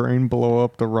Ukraine blow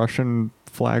up the Russian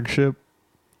flagship?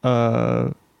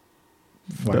 Flagship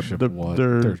what?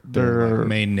 their like,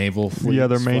 main naval fleet.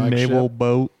 their main naval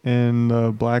boat in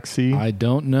the Black Sea. I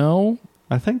don't know.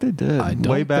 I think they did. I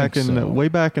don't way back think in so. way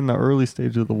back in the early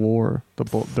stage of the war.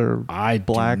 Their I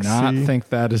Black do not Sea. think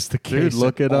that is the case. Dude,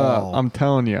 look at it all. up. I'm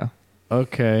telling you.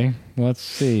 Okay, let's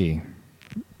see.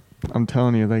 I'm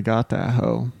telling you, they got that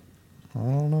hoe. I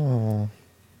don't know.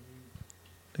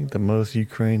 I think the most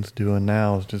Ukraine's doing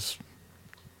now is just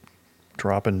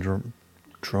dropping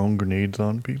drone grenades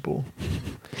on people.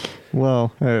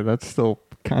 Well, hey, that's still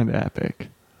kind of epic.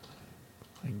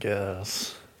 I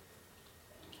guess.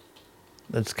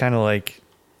 It's kind of like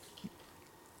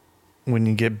when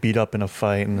you get beat up in a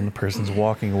fight and then the person's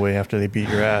walking away after they beat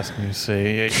your ass and you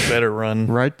say, yeah, you better run.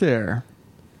 Right there.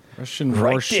 Russian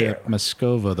Right warship there.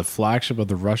 Moskova, the flagship of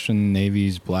the Russian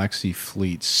Navy's Black Sea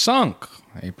Fleet, sunk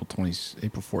April 14th,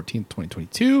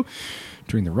 2022.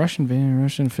 During the Russian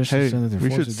officials Hey, said that their we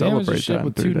should forces damaged the celebrate ship that in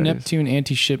with 3 two days. Neptune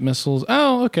anti-ship missiles.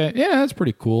 Oh, okay. Yeah, that's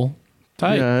pretty cool.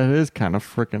 Tight. Yeah, it is kind of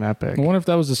freaking epic. I wonder if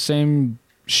that was the same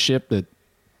ship that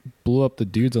blew up the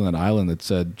dudes on that island that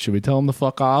said, should we tell them to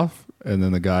fuck off? And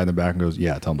then the guy in the back goes,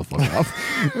 yeah, tell them to fuck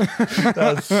off.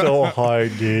 That's so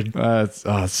hard, dude. It's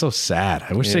so sad.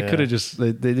 I wish they Yeah. could have just,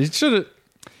 they should have.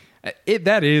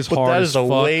 That is But hard that as is a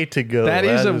fuck. way to go. That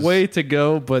is That a way to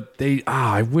go, but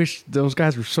I wish those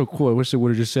guys were so cool. I wish they would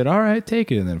have just said, all right,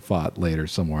 take it, and then fought later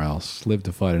somewhere else. Live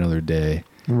to fight another day.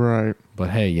 Right.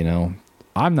 But hey,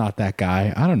 I'm not that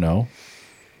guy. I don't know.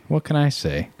 What can I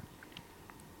say?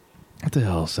 What the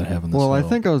hell is that having this? Well, I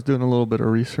think I was doing a little bit of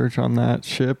research on that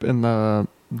ship, and the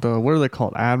what are they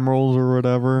called, admirals or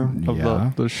whatever of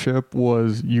Yeah. the ship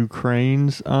was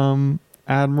Ukraine's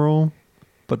admiral,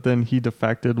 but then he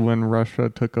defected when Russia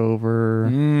took over.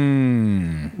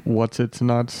 What's its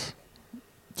nuts?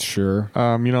 Sure. You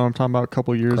know what I'm talking about? A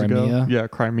couple years ago. Crimea? Yeah,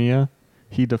 Crimea.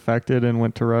 He defected and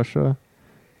went to Russia.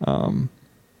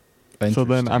 So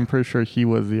then I'm pretty sure he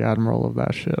was the admiral of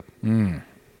that ship.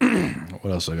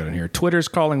 What else I got in here? Twitter's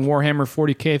calling Warhammer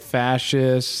 40K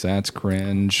fascist. That's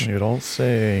cringe. You don't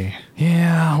say.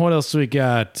 Yeah. What else we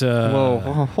got? Whoa,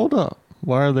 hold up.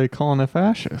 Why are they calling it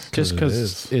fascist? Just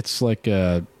because it's like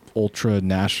a ultra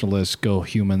nationalist, go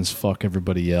humans, fuck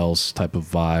everybody else type of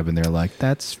vibe, and they're like,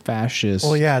 that's fascist.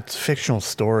 Well, yeah, it's a fictional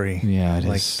story. Yeah, it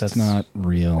like, is. that's It's not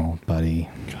real, buddy.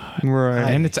 Right.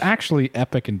 And it's actually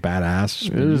epic and badass.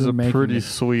 It is You're a making pretty it-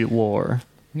 sweet lore.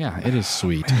 Yeah, it is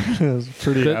sweet. It's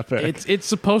pretty epic. It's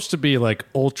supposed to be like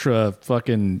ultra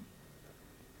fucking.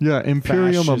 Yeah,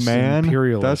 Imperium of fascist Man.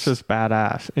 imperialist. That's just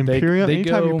badass. Imperium. they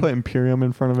Anytime go- you put Imperium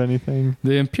in front of anything,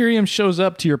 The Imperium shows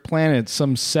up to your planet,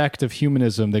 some sect of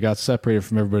humanism. They got separated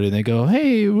from everybody, and they go,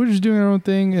 "Hey, we're just doing our own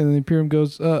thing." And the Imperium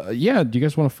goes, "Yeah, do you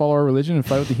guys want to follow our religion and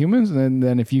fight with the humans?" And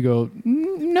then if you go,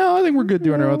 "No, I think we're good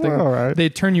doing our own thing," All right. they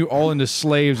turn you all into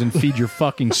slaves and feed your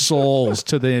fucking souls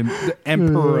to the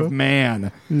Emperor of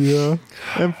Man. yeah,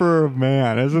 Emperor of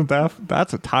Man. Isn't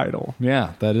that's a title?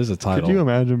 Yeah, that is a title. Could you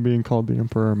imagine being called the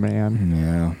Emperor of Man?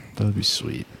 Yeah, that would be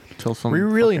sweet. Till some We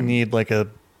really fucking- need like a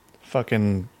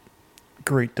fucking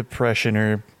Great Depression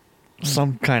or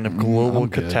some kind of global I'm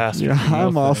good. catastrophe. Yeah,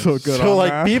 I'm also good So on like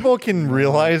that. people can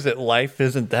realize that life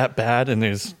isn't that bad and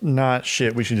there's not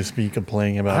shit we should just be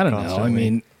complaining about. I don't know. I constantly.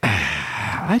 mean,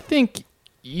 I think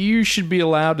you should be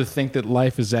allowed to think that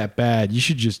life is that bad. You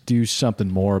should just do something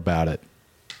more about it.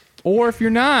 Or if you're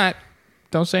not,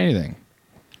 don't say anything.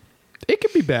 It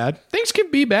could be bad. Things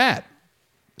can be bad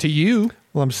to you.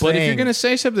 Well, I'm But if you're saying- going to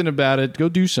say something about it, go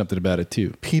do something about it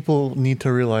too. people need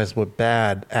to realize what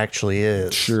bad actually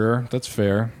is. Sure, that's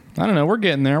fair. I don't know. We're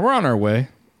getting there. We're on our way.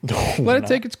 Let it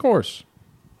take its course.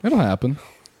 It'll happen.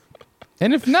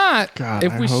 And if not, God,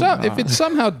 if I we hope if it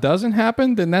somehow doesn't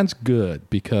happen, then that's good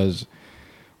because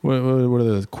what are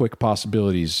the quick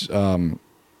possibilities?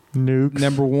 Nukes.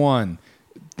 Number one,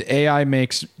 the AI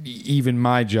makes even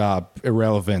my job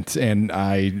irrelevant, and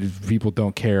people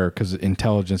don't care because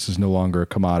intelligence is no longer a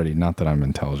commodity. Not that I'm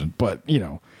intelligent, but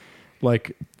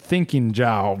like thinking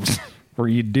jobs where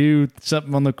you do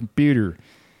something on the computer.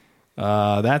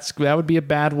 That would be a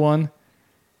bad one.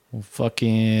 Well,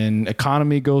 fucking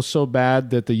economy goes so bad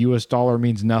that the U.S. dollar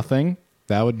means nothing.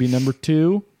 That would be number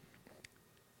two.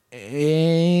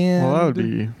 And Well, that would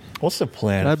be What's the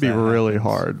plan? that'd be if that really happens?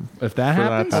 hard. if that for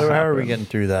that happens. to How are we happen. getting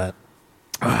through that?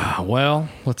 Well,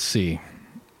 let's see.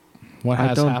 What I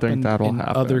has don't happened think that'll in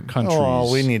happen. other countries?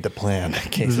 Oh, we need to plan. In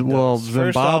case it Well, does.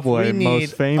 First off, Zimbabwe we need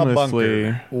most a famously.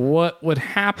 bunker. What would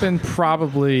happen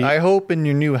probably? I hope in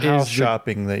your new house the-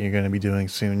 shopping that you're going to be doing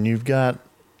soon, you've got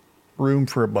room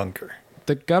for a bunker.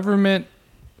 the government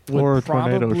would Or a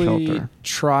tornado probably shelter.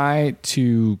 try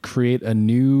to create a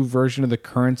new version of the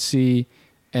currency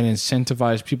and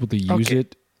incentivize people to use Okay.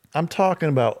 it. I'm talking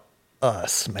about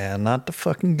us, man, not the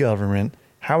fucking government.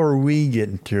 How are we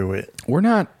getting through it? We're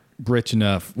not rich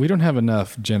enough. We don't have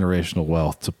enough generational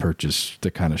wealth to purchase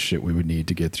the kind of shit we would need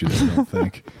to get through this. I don't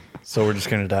think. So we're just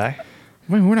going to die?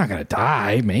 I mean, we're not going to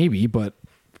die, maybe, but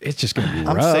it's just going to be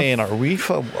I'm rough. saying, are we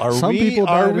Some people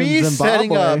died in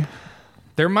setting up? Zimbabwe.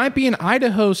 There might be an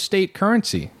Idaho state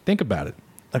currency. Think about it.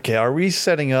 Okay, are we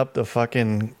setting up the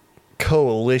fucking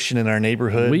coalition in our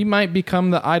neighborhood? We might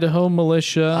become the Idaho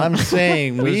militia. I'm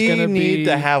saying There's we gonna need be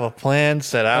to have a plan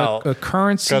set out. a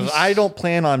currency. Because I don't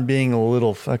plan on being a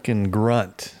little fucking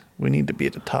grunt. We need to be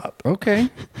at the top. Okay.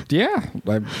 Yeah.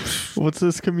 Like, What's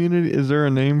this community? Is there a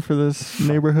name for this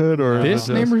neighborhood or is this it just-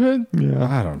 neighborhood? Yeah.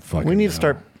 I don't fucking We need know. to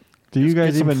start. Do you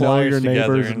guys get some even know flyers your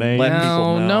together neighbor's and name? let people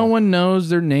No, know. no one knows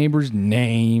their neighbors'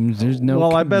 names. There's no.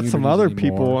 Well, I bet some other communities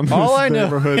people anymore. in this All I know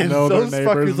neighborhood is know their those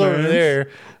neighbors' fuckers over names.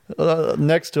 there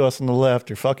next to us on the left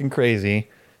are fucking crazy.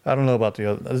 I don't know about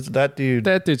the other. That dude.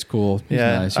 That dude's cool. He's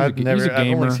yeah, nice. I've he's a I've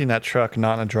gamer. only seen that truck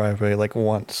not in a driveway like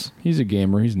once. He's a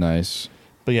gamer. He's nice.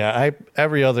 But yeah,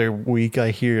 every other week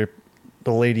I hear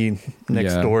the lady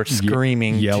next Yeah. door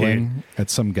screaming, yelling at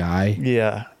some guy.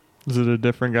 Yeah, Is it a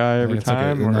different guy every It's like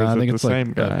time, a- or no, is I it think the it's same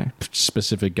like guy? a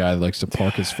specific guy that likes to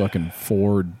park his fucking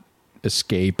Ford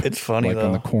Escape. It's funny, like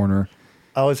on the though. corner.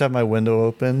 I always have my window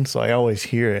open, so I always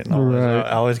hear it. And Right.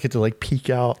 I always get to like peek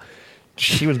out.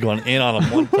 she was going in on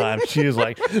him one time. She was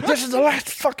like, "This is the last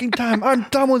fucking time. I'm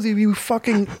done with you, you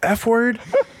fucking F word."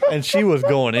 And she was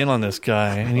going in on this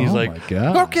guy. And he's my like,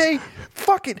 God. "Okay,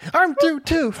 fuck it. I'm through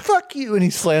too. Fuck you." And he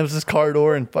slams his car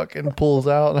door and fucking pulls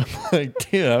out. And I'm like,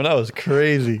 damn, that was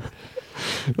crazy.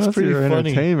 That's pretty your funny.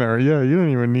 entertainment. Yeah, you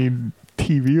don't even need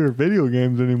TV or video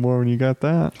games anymore when you got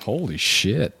that. Holy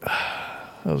shit.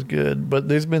 That was good. But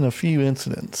there's been a few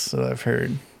incidents that I've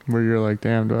heard. Where you're like,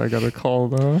 damn, do I got to call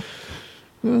the...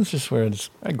 It's just where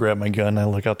I grab my gun and I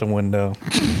look out the window.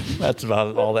 That's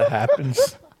about all that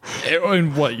happens.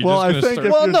 And what? You're Well, I just think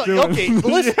going to if you're doing...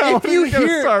 listen, Yeah, if you you're gonna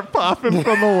hear... start popping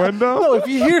from the window. No, if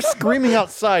you hear screaming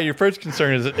outside, your first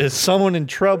concern is someone in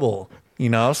trouble, you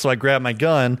know? So I grab my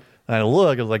gun and I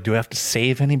look. I was like, do I have to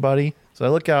save anybody? So I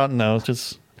look out and no, it's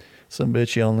just some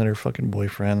bitch yelling at her fucking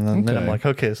boyfriend. And then I'm like,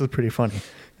 okay, this is pretty funny.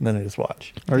 And then I just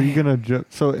watch. Are you going to...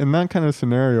 So in that kind of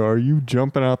scenario, are you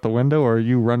jumping out the window or are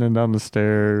you running down the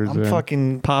stairs I'm and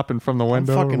fucking... popping from the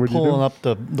window? I'm fucking What'd you do? pulling up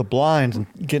the blinds and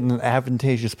getting an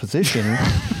advantageous position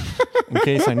in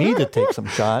case I need to take some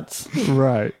shots.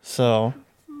 Right. So,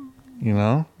 you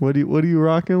know, What are you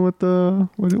rocking with the...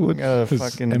 What, I got a His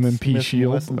fucking M&P Smith &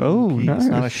 shield? Wesson Oh, M&P. nice. It's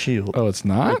not a shield. Oh, it's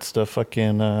not? It's the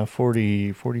fucking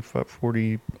 40,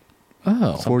 40,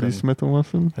 Oh. 40 Smith &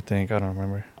 Wesson? I think. I don't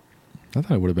remember. I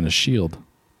thought it would have been a shield.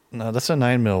 No, that's a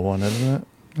 9mm one, isn't it?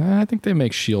 I think they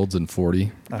make shields in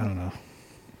 40. I don't know.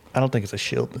 I don't think it's a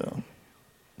shield, though.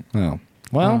 Oh.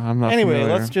 Well, I'm not Anyway,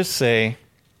 familiar. let's just say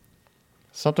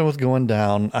something was going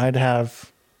down. I'd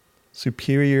have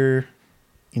superior,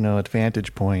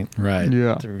 advantage point right.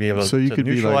 Yeah. to be able So you to could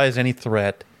be like... neutralize any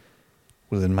threat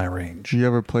within my range. You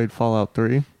ever played Fallout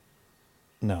 3?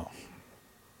 No.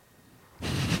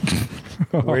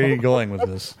 Where are you going with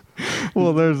this?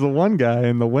 Well, there's the one guy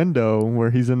in the window where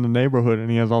he's in the neighborhood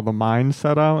and he has all the mines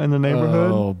set out in the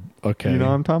neighborhood. Oh, okay. You know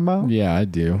what I'm talking about? Yeah, I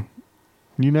do.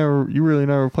 You really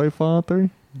never played Fallout 3?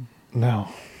 No.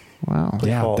 Wow. Play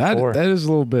Yeah, Fallout that 4. is a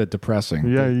little bit depressing.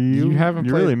 Yeah, you haven't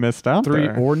you played really missed out 3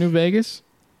 there. or New Vegas?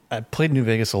 I played New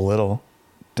Vegas a little.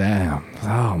 Damn.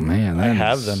 Oh, man. I that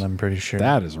have is- them, I'm pretty sure.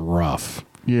 That is rough.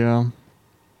 Yeah.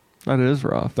 That is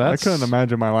rough. That's I couldn't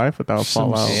imagine my life without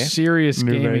Some Fallout. serious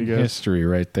New gaming Vegas. history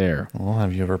right there. Well,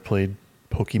 have you ever played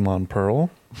Pokemon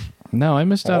Pearl? No, I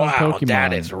missed out on Pokemon.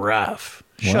 that is rough.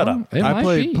 Well, Shut up. It I might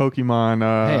played be. Pokemon.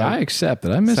 Hey, I accept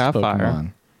it. I missed Sapphire.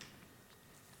 Pokemon.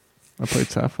 I played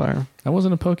Sapphire. I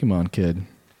wasn't a Pokemon kid.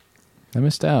 I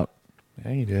missed out.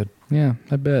 Yeah, you did. Yeah,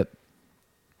 I bet.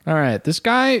 All right, this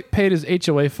guy paid his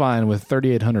HOA fine with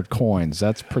 3,800 coins.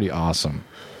 That's pretty awesome.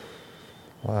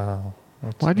 Wow.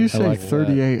 Why'd you say like that.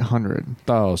 3,800?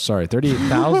 Oh, sorry,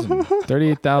 38,000.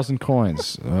 38,000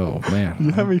 coins. Oh, man. You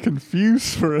had me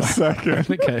confused for a I second.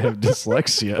 think I have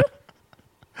dyslexia.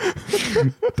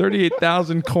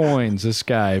 38,000 coins this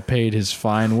guy paid his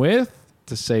fine with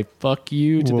to say fuck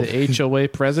you to Well, the HOA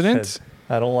president.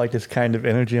 I don't like this kind of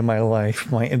energy in my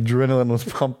life. My adrenaline was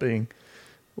pumping.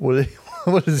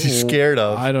 What is he scared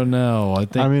of? I don't know. I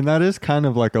think I mean, that is kind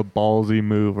of like a ballsy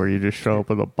move where you just show up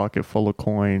with a bucket full of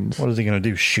coins. What is he going to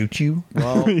do? Shoot you?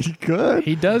 well, He could.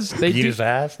 he does. They Beat do, his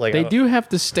ass? Like, they do have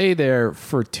to stay there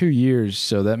for 2 years,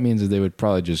 so that means that they would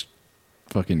probably just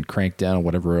fucking crank down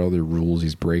whatever other rules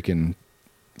he's breaking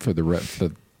for the rest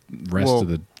Well, of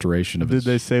the duration of Did his.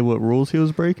 they say what rules he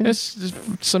was breaking? It's just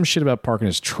some shit about parking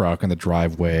his truck in the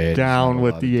driveway. Down He's not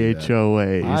with allowed the to do that.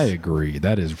 HOAs. I agree.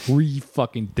 That is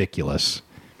fucking ridiculous.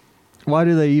 Why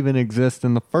do they even exist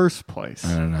in the first place?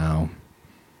 I don't know.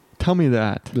 Tell me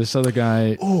that. This other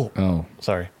guy. Oh, Oh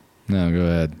sorry. no, go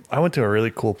ahead. I went to a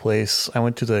really cool place. I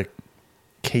went to the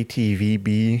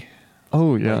KTVB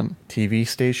Oh, yeah. TV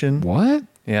station. What?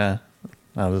 Yeah.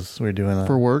 We were doing that.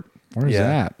 For work? Where's Yeah.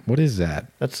 that? What is that?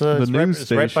 That's The it's right, news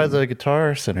it's right by station. the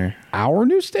Guitar Center. Our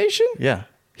news station? Yeah.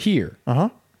 Here. Uh-huh.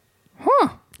 Huh.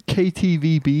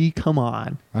 KTVB? Come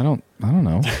on. I don't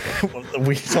know.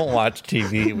 We don't watch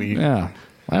TV. Yeah.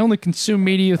 I only consume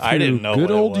media through I didn't know good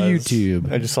what it old was.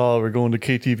 YouTube. I just saw we're going to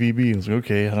KTVB. I was like,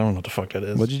 okay, I don't know what the fuck that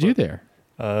is. What'd you do there?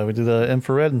 We did the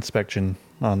infrared inspection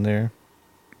on there.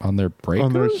 On their breakers?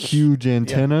 On their huge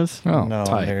antennas? Oh, no,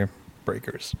 tight. on their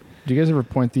breakers. Do you guys ever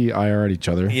point the IR at each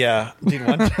other? Yeah. Dude,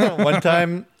 one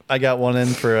time I got one in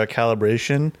for a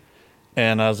calibration,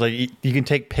 and I was like, you can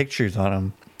take pictures on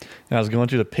them. And I was going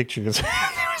through the pictures. There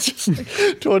was just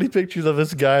like 20 pictures of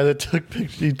this guy that took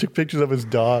pictures. He took pictures of his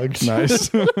dogs. Nice.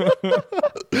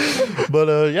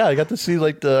 But yeah, I got to see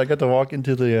I got to walk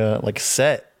into the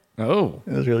set. Oh.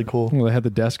 It was really cool. Well, they had the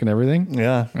desk and everything?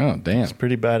 Yeah. Oh, damn. It's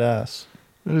pretty badass.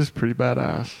 It is pretty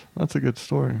badass. That's a good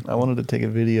story. I wanted to take a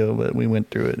video, but we went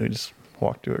through it. We just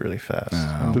walk through it really fast.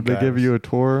 Did they give you a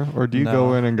tour, or do you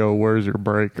go in and go, "Where's your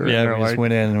breaker"? Yeah, we just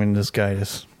went in, and this guy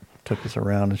just took us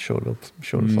around and showed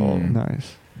us all.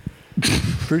 Nice.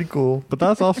 Pretty cool. But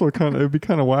that's also it'd be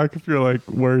kind of whack if you're like,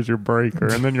 "Where's your breaker?"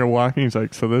 And then you're walking, he's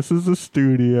like, "So this is the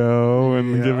studio,"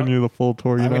 and giving you the full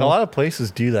tour. I mean, a lot of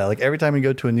places do that. Like every time you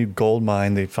go to a new gold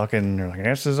mine, they're like,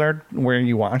 "This is where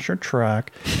you wash your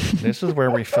truck. This is where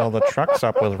we fill the trucks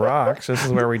up with rocks. This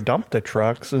is where we dump the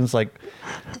trucks." And it's like,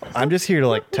 I'm just here to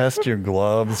like test your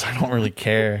gloves. I don't really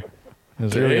care.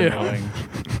 It's really annoying.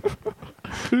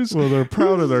 Well, they're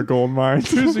proud of their gold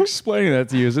mines. Who's explaining that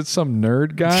to you? Is it some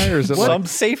nerd guy or is it Some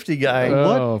safety guy?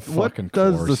 What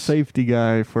does the safety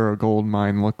guy for a gold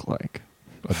mine look like?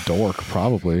 A dork,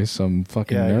 probably. Some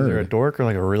fucking nerd. Either a dork or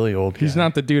like a really old guy. He's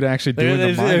not the dude actually doing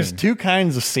the mining. There's two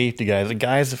kinds of safety guys. The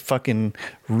guys that fucking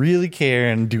really care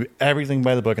and do everything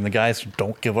by the book, and the guys who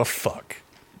don't give a fuck.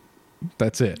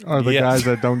 That's it. Are the guys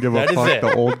that don't give a fuck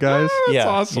the old guys? Yeah,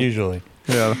 awesome. usually.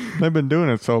 Yeah, they've been doing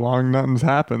it so long, nothing's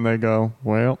happened. They go,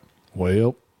 well,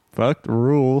 fuck the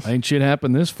rules. Ain't shit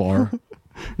happened this far.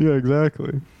 Yeah,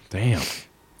 exactly. Damn.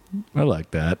 I like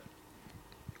that.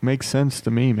 Makes sense to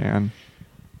me, man.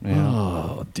 Yeah.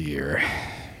 Oh, dear.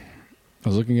 I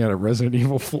was looking at a Resident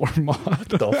Evil 4 mod.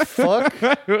 The fuck?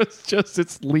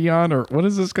 It's Leon, or what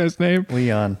is this guy's name?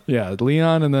 Leon. Yeah,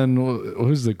 Leon, and then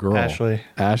who's the girl? Ashley.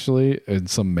 Ashley in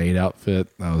some maid outfit.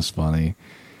 That was funny.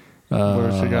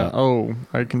 Where's she got? Oh,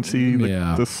 I can see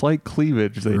the slight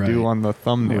cleavage they do on the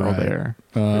thumbnail there.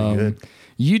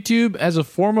 YouTube as a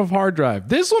form of hard drive.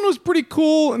 This one was pretty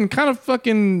cool and kind of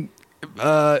fucking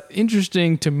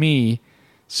interesting to me.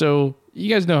 So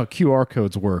you guys know how QR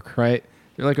codes work, right?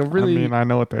 They're like a really... I mean, I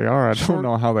know what they are. I don't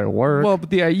know how they work. Well, but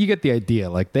you get the idea.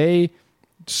 Like they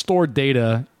store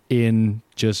data in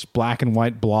just black and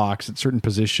white blocks at certain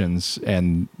positions,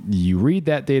 and you read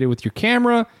that data with your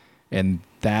camera, and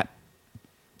that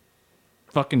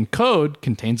fucking code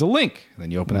contains a link. And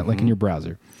then you open that link in your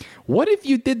browser. What if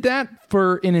you did that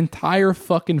for an entire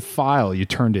fucking file? You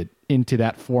turned it into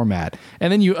that format,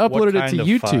 and then you uploaded it to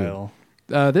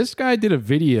YouTube. This guy did a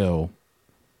video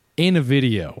in a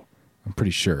video, I'm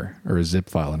pretty sure, or a zip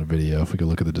file in a video, if we could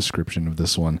look at the description of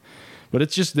this one. But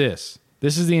it's just this.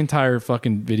 This is the entire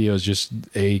fucking video, is just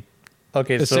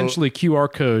essentially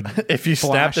QR code. If you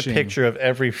snapped a picture of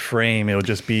every frame, it would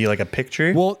just be like a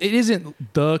picture? Well, it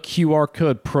isn't the QR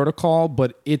code protocol,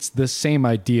 but it's the same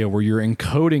idea where you're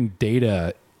encoding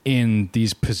data in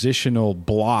these positional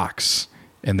blocks,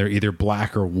 and they're either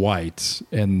black or white,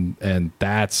 and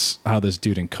that's how this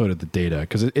dude encoded the data.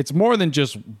 Because it's more than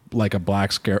just like a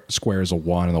black square is a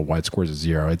 1 and a white square is a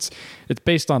 0. It's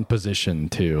based on position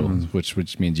too,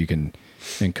 which means you can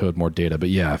encode more data. But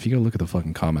yeah, if you go look at the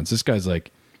fucking comments, this guy's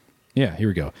like, yeah, here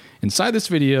we go. Inside this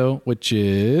video, which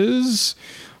is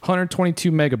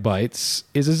 122 megabytes,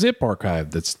 is a zip archive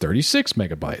that's 36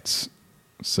 megabytes.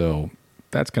 So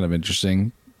that's kind of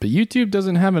interesting. But YouTube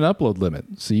doesn't have an upload limit,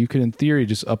 so you could, in theory,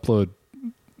 just upload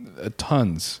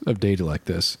tons of data like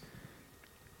this.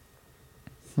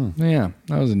 Yeah,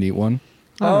 that was a neat one.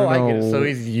 Oh, I get it. So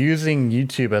he's using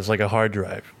YouTube as like a hard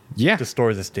drive. Yeah. To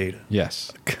store this data.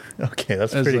 Yes. Okay,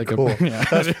 that's pretty cool.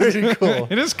 That's pretty cool.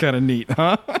 It is kind of neat,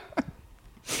 huh?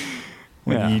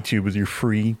 When YouTube is your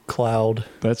free cloud.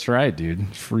 That's right,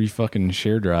 dude. Free fucking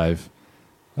share drive.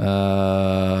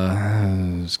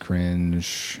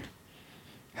 Cringe.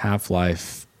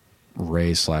 Half-Life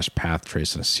Ray / Path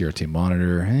Trace on a CRT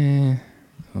monitor. It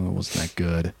wasn't that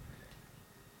good.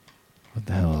 What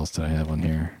the hell else did I have on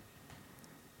here?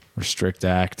 Restrict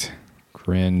Act.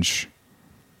 Cringe.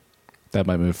 That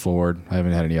might move forward. I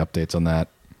haven't had any updates on that.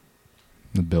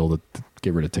 The bill to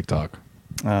get rid of TikTok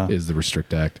is the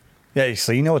Restrict Act. Yeah,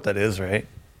 so you know what that is, right?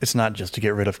 It's not just to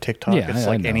get rid of TikTok. Yeah, it's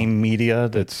like any media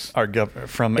that's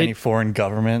from any foreign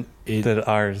government that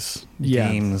ours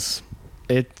deems...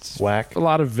 It's whack. A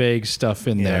lot of vague stuff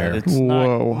in there. It's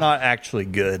not actually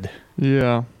good.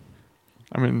 Yeah.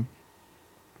 I mean,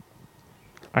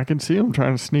 I can see him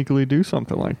trying to sneakily do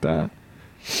something like that.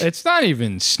 It's not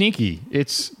even sneaky.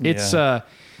 It's the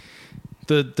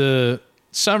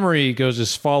summary goes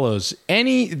as follows.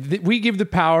 We give the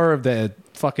power of the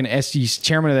fucking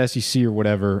chairman of the SEC or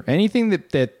whatever, anything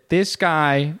that this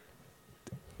guy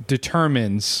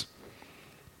determines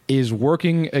is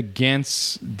working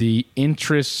against the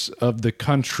interests of the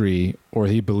country, or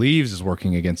he believes is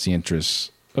working against the interests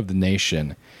of the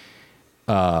nation.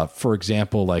 For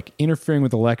example, like interfering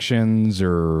with elections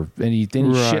or any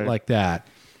shit like that.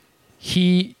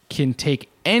 He can take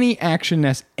any action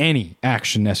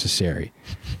necessary.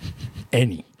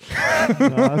 Any.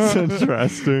 That's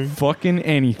interesting. Fucking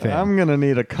anything. I'm gonna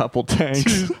need a couple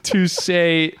tanks. to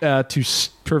say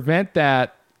prevent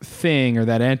that thing or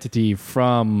that entity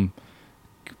from,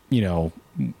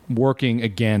 working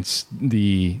against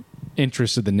the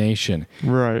interests of the nation.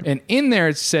 Right. And in there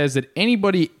it says that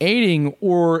anybody aiding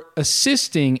or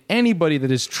assisting anybody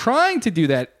that is trying to do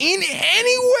that in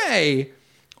any way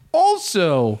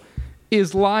also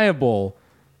is liable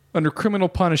under criminal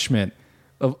punishment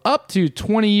of up to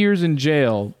 20 years in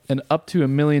jail and up to $1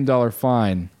 million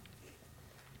fine.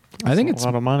 I think it's a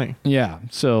lot of money. Yeah,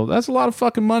 so that's a lot of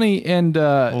fucking money, and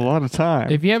A lot of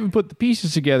time. if you haven't put the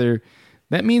pieces together,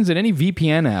 that means that any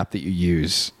VPN app that you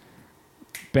use,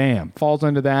 bam, falls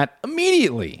under that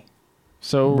immediately.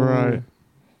 So, Right.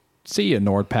 see ya,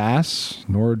 NordPass,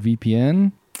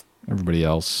 NordVPN, everybody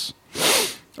else.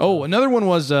 Oh, another one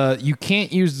was you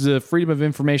can't use the Freedom of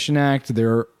Information Act.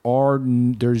 There's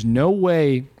no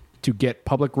way to get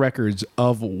public records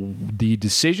of the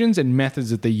decisions and methods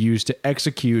that they use to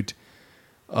execute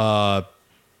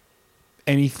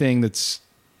anything that's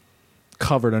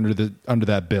covered under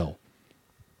that bill,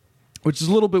 which is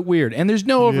a little bit weird. And there's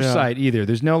no oversight either.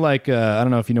 There's no I don't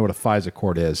know if you know what a FISA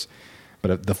court is,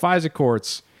 but the FISA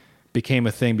courts became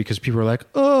a thing because people were like,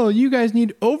 oh, you guys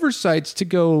need oversights to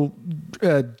go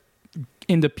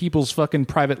into people's fucking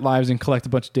private lives and collect a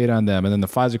bunch of data on them. And then the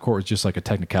FISA court was just like a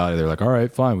technicality. They're like, all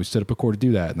right, fine, we set up a court to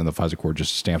do that. And then the FISA court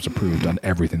just stamps approved on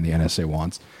everything the NSA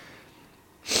wants.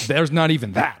 There's not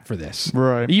even that for this.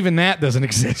 Right. Even that doesn't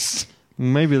exist.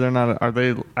 Maybe they're not. Are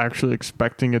they actually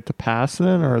expecting it to pass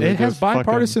then? Or are they It has just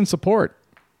bipartisan support.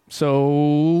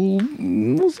 So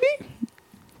we'll see.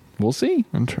 We'll see.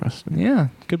 Interesting. Yeah,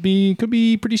 could be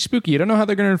pretty spooky. I don't know how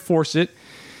they're going to enforce it.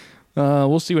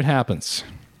 We'll see what happens.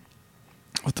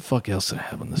 What the fuck else did I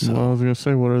have on this? Well, I was gonna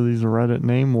say, what are these Reddit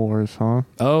name wars, huh?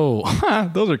 Oh,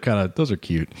 those are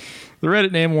cute. The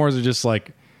Reddit name wars are just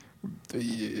like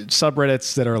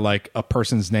subreddits that are like a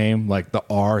person's name, like the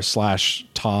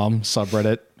r/Tom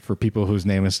subreddit for people whose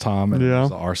name is Tom, and there's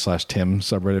the r/Tim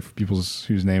subreddit for people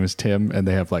whose name is Tim, and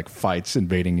they have like fights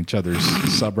invading each other's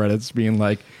subreddits, being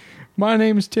like, my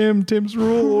name is Tim, Tim's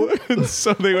rule. And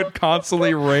so they would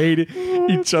constantly raid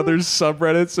each other's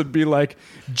subreddits and be like,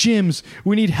 Jims,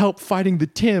 we need help fighting the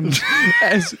Tims,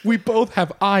 as we both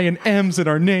have I and M's in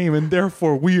our name, and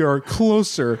therefore we are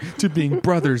closer to being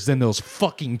brothers than those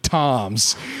fucking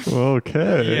Toms.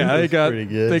 Okay. Yeah, they got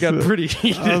pretty I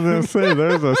heated. was gonna say,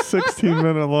 there's a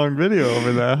 16-minute long video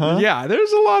over that, huh? Yeah,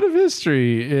 there's a lot of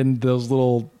history in those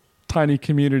little tiny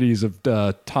communities of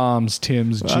Toms,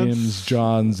 Tims, Jims,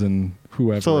 Johns, and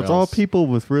whoever So it's else. all people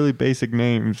with really basic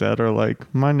names that are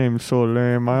like, my name's so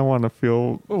lame, I want to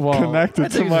feel Well, connected I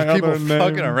to think my it's people other name,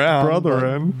 fucking around,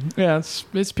 brethren. Yeah,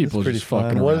 it's people pretty just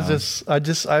fucking fun. What around. is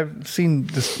this? I've seen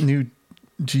this new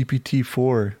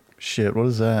GPT-4 shit. What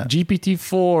is that?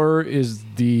 GPT-4 is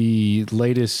the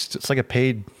latest. It's like a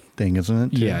paid thing, isn't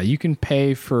it? too? Yeah, you can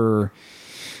pay for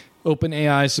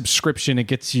OpenAI subscription. It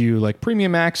gets you like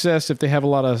premium access if they have a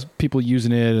lot of people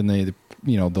using it, and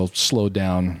they'll slow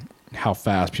down how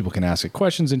fast people can ask it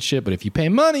questions and shit. But if you pay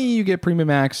money, you get premium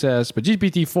access. But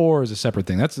GPT-4 is a separate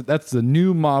thing. That's the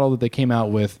new model that they came out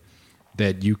with,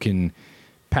 that you can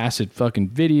pass it fucking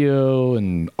video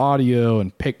and audio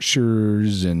and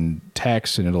pictures and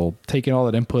text, and it'll take in all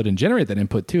that input and generate that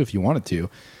input too if you wanted to,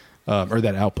 or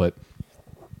that output.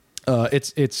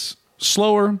 It's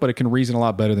slower, but it can reason a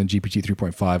lot better than GPT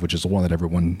 3.5, which is the one that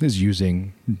everyone is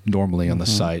using normally on the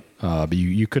site. But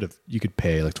you could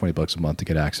pay like $20 a month to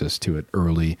get access to it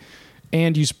early,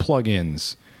 and use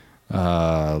plugins,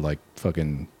 like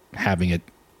fucking having it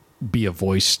be a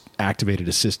voice activated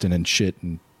assistant and shit,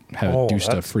 and have it do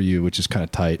stuff for you, which is kind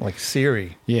of tight. Like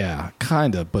Siri. Yeah,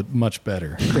 kind of, but much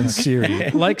better than Siri.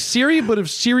 Like Siri, but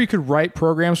if Siri could write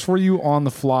programs for you on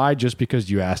the fly just because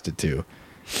you asked it to.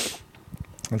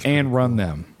 And run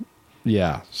them.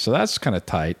 Yeah, so that's kind of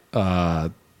tight.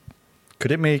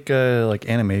 Could it make like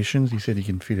animations? You said you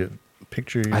can feed it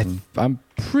pictures. I'm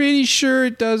pretty sure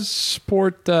it does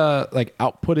support like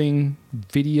outputting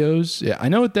videos. Yeah, I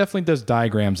know it definitely does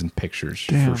diagrams and pictures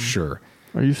for sure.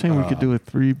 Are you saying we could do a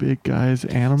Three Big Guys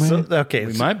anime? So, okay,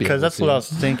 We might be because able that's to. what I was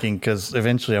thinking. Because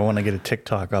eventually, I want to get a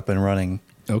TikTok up and running.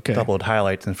 Okay. Upload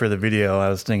highlights, and for the video, I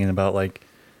was thinking about like,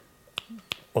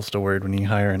 what's the word when you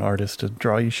hire an artist to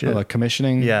draw you shit? Like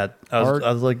commissioning. Yeah, art?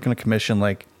 I was like going to commission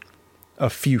like a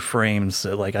few frames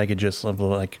that like I could just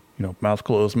like mouth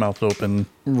closed, mouth open,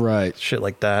 Right. shit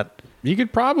like that. You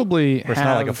could probably Where it's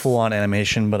not like a full on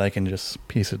animation, but I can just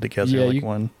piece it together like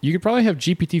one. You could probably have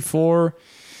GPT-4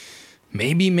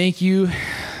 maybe make you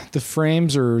the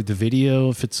frames or the video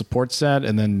if it supports that,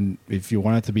 and then if you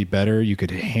want it to be better, you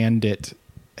could hand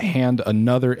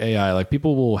another AI. Like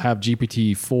people will have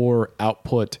GPT-4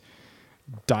 output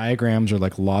diagrams or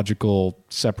like logical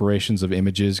separations of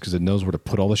images because it knows where to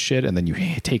put all the shit, and then you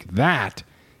take that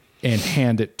and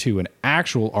hand it to an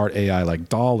actual art AI like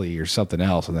DALL-E or something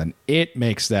else, and then it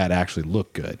makes that actually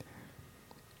look good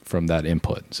from that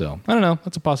input. So I don't know.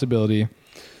 That's a possibility.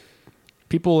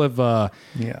 People have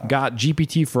got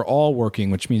GPT for all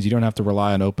working, which means you don't have to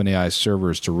rely on OpenAI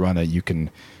servers to run it. You can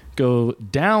go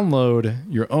download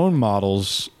your own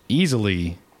models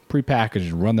easily,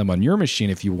 prepackaged, and run them on your machine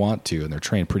if you want to, and they're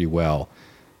trained pretty well.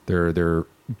 They're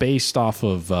based off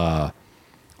of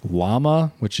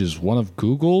Llama, which is one of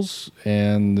Google's,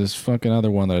 and this fucking other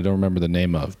one that I don't remember the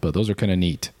name of, but those are kind of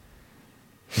neat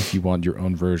if you want your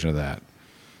own version of that.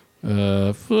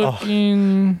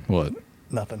 What?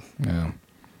 Nothing. Yeah.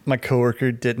 My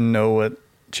coworker didn't know what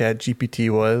ChatGPT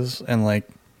was, and like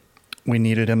we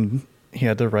needed him. He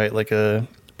had to write like a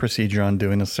procedure on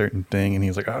doing a certain thing, and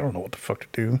he's like, I don't know what the fuck to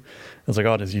do. I was like,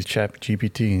 I'll just use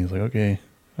ChatGPT. And he's like, okay,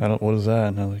 what is that?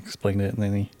 And I like, explained it, and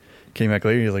then he came back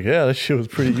later. He's like, yeah, this shit was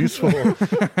pretty useful.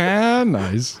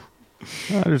 Nice.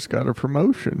 I just got a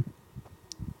promotion.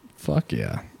 Fuck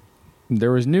yeah.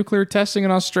 There was nuclear testing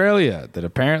in Australia that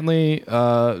apparently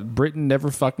Britain never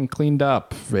fucking cleaned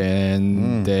up,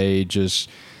 and they just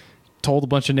told a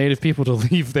bunch of native people to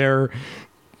leave their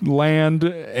land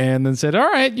and then said, all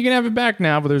right, you can have it back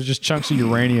now, but there's just chunks of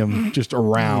uranium just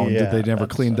around that they never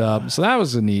cleaned up. So that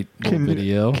was a neat little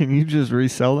video. Can you just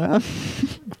resell that?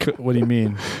 What do you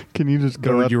mean? Can you just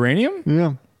go with uranium?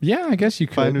 Yeah. Yeah, I guess you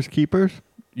could. Finders keepers?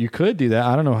 You could do that.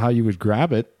 I don't know how you would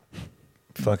grab it.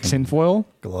 Fucking tinfoil?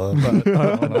 glove.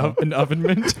 An oven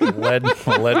mitt? lead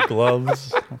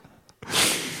gloves.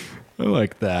 I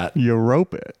like that. You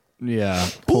rope it. Yeah.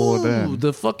 Pull it in.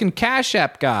 The fucking Cash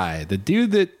App guy. The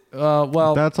dude that,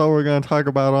 That's all we're going to talk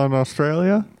about on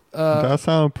Australia? That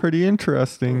sounded pretty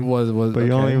interesting. But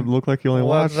you only look like you only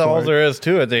watched that's all like, there is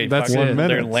to it. That's 1 minute.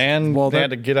 Their land, they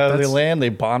had to get out of their land. They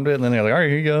bombed it, and then they're like, all right,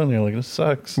 here you go. And they're like, this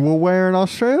sucks. Well, where in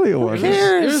Australia was it?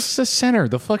 It was the center,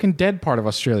 the fucking dead part of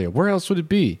Australia. Where else would it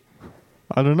be?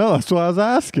 I don't know. That's what I was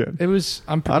asking. It was,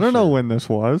 I don't know when this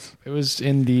was. It was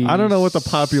in the I don't know what the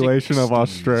population 60s. of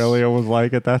Australia was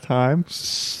like at that time.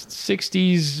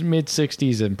 60s, mid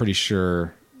 60s, I'm pretty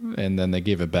sure. And then they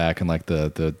gave it back in like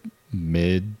the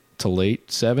mid to late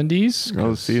 70s.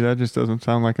 Oh, see, that just doesn't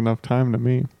sound like enough time to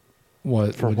me.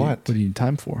 What? For what? What do you need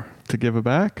time for? To give it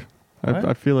back? What?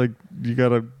 I feel like you got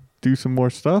to do some more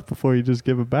stuff before you just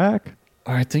give it back.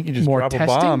 I think you just More drop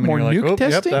testing? a bomb. More and you're nuke like,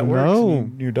 testing? Yep, that works. No.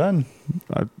 And you're done.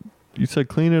 You said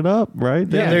clean it up, right?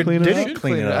 They Yeah, didn't clean they it up. should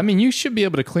clean it up. I mean, you should be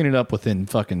able to clean it up within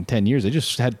fucking 10 years. They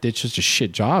just did just a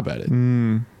shit job at it.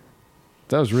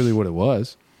 That was really what it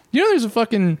was. You know,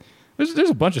 there's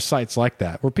a bunch of sites like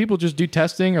that where people just do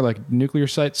testing or like nuclear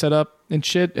site setup and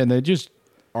shit, and they just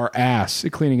are ass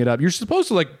at cleaning it up. You're supposed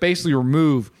to like basically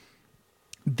remove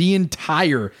the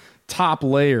entire top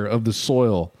layer of the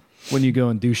soil when you go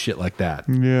and do shit like that.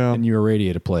 Yeah. And you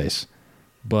irradiate a place.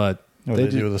 But What do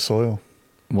they do with the soil?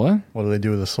 What? What do they do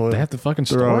with the soil? They have to fucking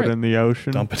Throw store it in the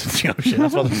ocean. Dump it in the ocean.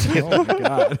 That's what they're doing. Oh my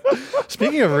god.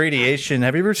 Speaking of radiation,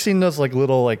 have you ever seen those like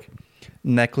little like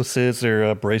necklaces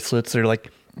or bracelets? They're like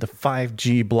the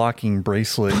 5G blocking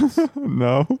bracelets.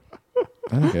 No.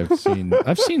 I think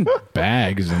I've seen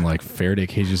bags and like Faraday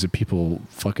cages that people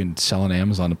fucking sell on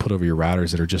Amazon to put over your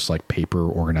routers that are just like paper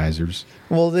organizers.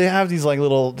 Well, they have these like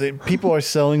people are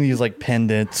selling these like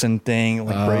pendants and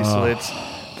like bracelets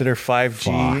that are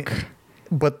 5G. Fuck.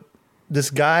 But this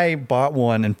guy bought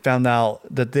one and found out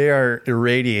that they are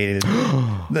irradiated.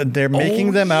 That they're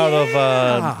making them out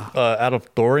of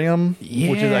thorium, which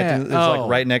is I think is like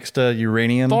right next to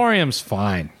uranium. Thorium's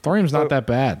fine. Thorium's not that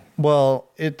bad. Well,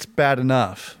 it's bad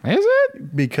enough Is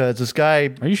it? because this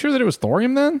guy Are you sure that it was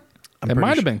thorium then? It pretty might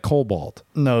sure. have been cobalt.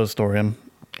 knows thorium.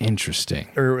 Interesting.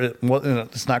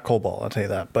 It's not cobalt, I'll tell you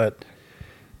that. But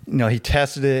he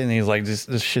tested it and he's like,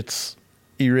 this shit's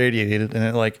irradiated, and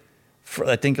it like,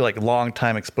 I think like long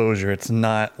time exposure, it's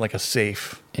not like a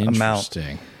safe amount.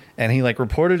 Interesting. And he like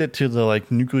reported it to the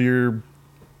like nuclear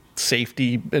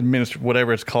safety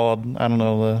whatever it's called. I don't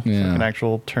know the fucking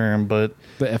actual term, but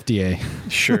The FDA.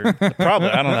 sure, probably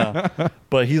I don't know.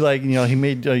 But he like he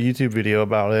made a YouTube video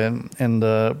about it, and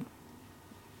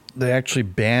they actually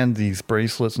banned these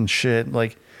bracelets and shit,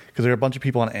 like because there are a bunch of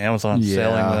people on Amazon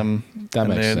selling them. That and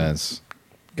makes they sense.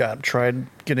 tried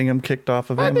getting them kicked off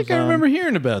of I Amazon. think I remember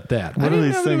hearing about that. What I do didn't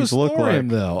these know that it things was look thorium,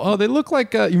 like? though. Oh, they look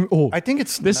like. I think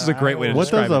it's This is a great way to What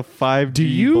describe does a it. 5G Do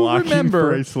you blocking remember?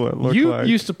 bracelet look You like?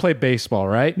 used to play baseball,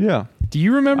 right? Yeah. Do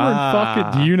you remember in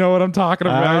fucking? Do you know what I'm talking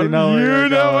about? I know where you you're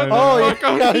know what? going. Oh,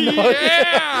 Fucking, yeah, I know.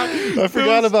 yeah. I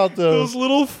forgot about those. Those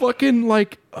little fucking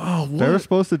like. Oh, what? They were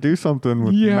supposed to do something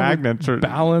with magnets or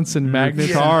balance and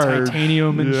magnets, charge.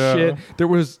 titanium and Yeah. shit. There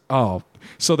was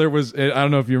so there was, I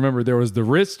don't know if you remember, there was the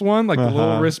wrist one, like the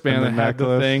little wristband And that the had the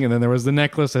necklace. thing, and then there was the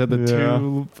necklace that had the Yeah.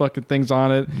 two fucking things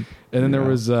on it, and then there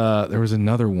was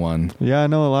another one. Yeah, I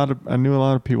knew a lot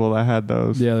of people that had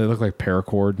those. Yeah, they look like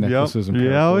paracord necklaces and Yeah,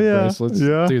 paracord oh, yeah. bracelets.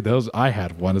 Yeah. Dude, those I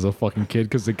had one as a fucking kid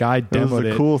because the guy That was demoed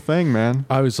a it. cool thing, man.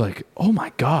 I was like, oh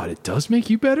my god, it does make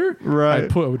you better.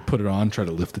 Right. I would put it on, try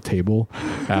to lift the table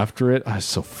after it. I was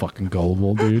so fucking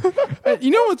gullible, dude.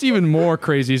 You know what's even more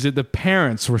crazy is that the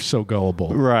parents were so gullible.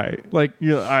 Right. Like,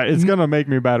 It's going to make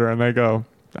me better. And they go,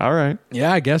 all right.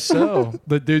 yeah, I guess so.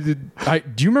 But do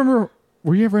you remember?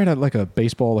 Were you ever at a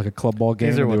baseball, like a club ball game,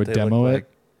 These are and they what would they demo look it?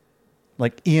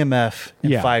 like EMF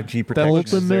and Yeah. 5G protection.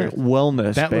 is there. Ultimate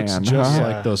wellness That band. looks just huh?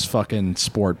 like those fucking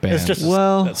sport bands. It's just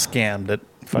Well- a scam that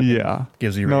fucking Yeah.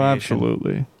 gives you No, radiation.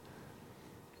 absolutely.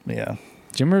 Yeah.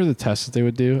 Do you remember the tests that they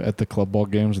would do at the club ball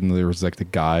games, and there was like the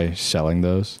guy selling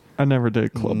those? I never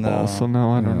did club No. ball, so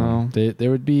no, I don't know. There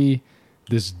would be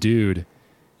this dude,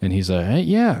 and he's like, "Hey,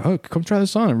 yeah, come try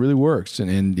this on. It really works."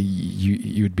 And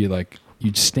you would be like,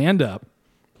 you'd stand up,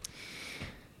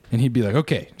 and he'd be like,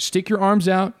 "Okay, stick your arms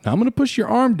out. Now I'm going to push your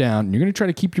arm down. And you're going to try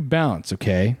to keep your balance,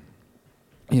 okay?"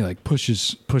 And he like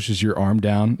pushes your arm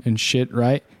down and shit,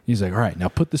 right? He's like, "All right, now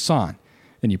put this on,"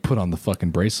 and you put on the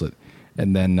fucking bracelet,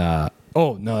 and then.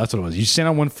 Oh, no, that's what it was. You stand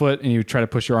on one foot and you would try to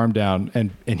push your arm down,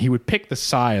 and he would pick the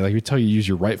side. Like, he would tell you to use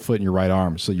your right foot and your right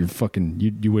arm so you're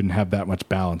you wouldn't have that much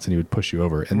balance, and he would push you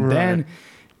over. And then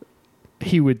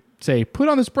he would say, put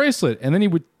on this bracelet, and then he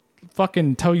would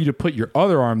fucking tell you to put your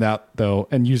other arm out, though,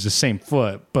 and use the same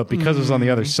foot. But because it was on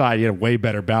the other side, you had way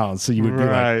better balance. So you would be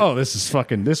Right. like, oh,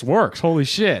 this works. Holy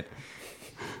shit.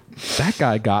 That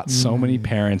guy got so many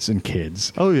parents and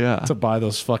kids Oh, yeah. to buy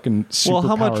those fucking super Well,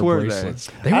 how much power were they? bracelets.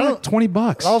 They I were don't- like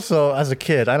 $20. Also, as a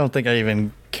kid, I don't think I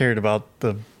even cared about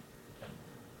the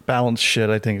balance shit.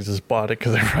 I think I just bought it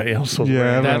because everybody else was Yeah,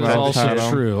 wearing That it. is Everyone also had 'em.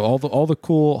 true. All the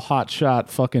cool hot shot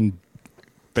fucking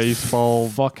Baseball.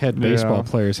 fuckhead baseball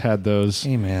Yeah. players had those.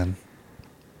 Hey, man.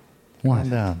 What? Calm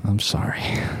down. I'm sorry.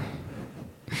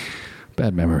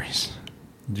 Bad memories.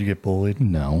 Did you get bullied?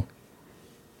 No.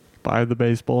 By the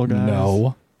baseball guys.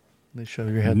 No. They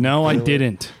shove your head. No, I in the toilet?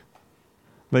 didn't.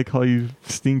 They call you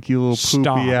stinky little poopy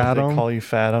Stop. They Adam. call you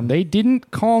Fathom. They didn't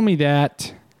call me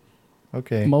that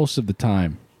Okay. most of the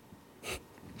time.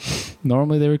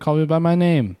 Normally they would call me by my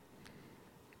name.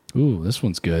 Ooh, this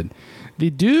one's good.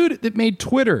 The dude that made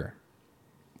Twitter.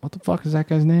 What the fuck is that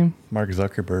guy's name? Mark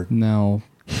Zuckerberg. No.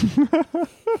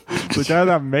 The guy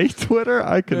that made Twitter?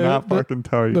 I could not fucking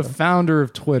tell you. The founder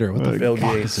of Twitter. What the Bill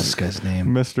fuck Gates. is this guy's name?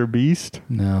 Mr. Beast?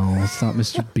 No, it's not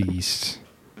Mr. Beast.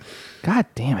 God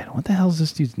damn it. What the hell is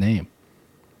this dude's name?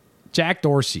 Jack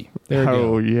Dorsey. There we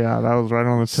Oh, go. yeah. That was right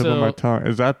on the tip of So- my tongue.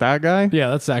 Is that guy? Yeah,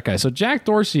 that's that guy. So Jack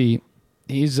Dorsey,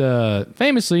 he's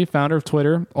famously founder of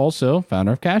Twitter, also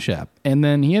founder of Cash App. And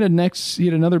then he had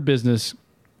another business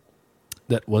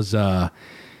that was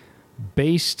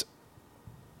based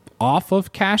off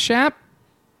of Cash App,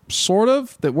 sort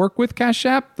of, that worked with Cash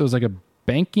App. It was like a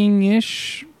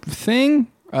banking-ish thing.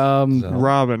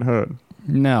 Robin Hood.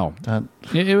 No. Uh,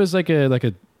 It was like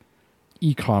a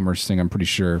e-commerce thing, I'm pretty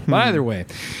sure. But either way,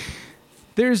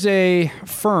 there's a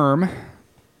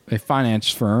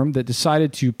finance firm that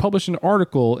decided to publish an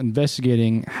article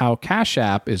investigating how Cash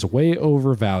App is way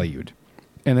overvalued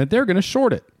and that they're going to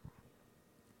short it.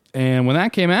 And when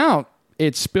that came out,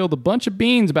 it spilled a bunch of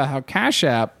beans about how Cash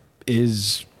App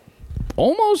is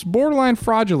almost borderline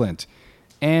fraudulent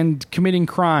and committing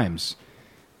crimes.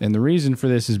 And the reason for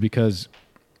this is because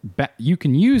you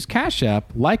can use Cash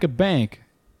App like a bank,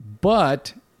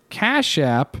 but Cash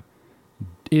App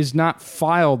is not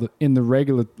filed in the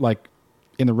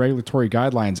regulatory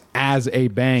guidelines as a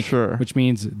bank, Sure. which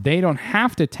means they don't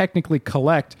have to technically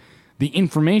collect the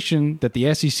information that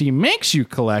the SEC makes you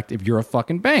collect if you're a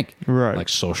fucking bank, Right. like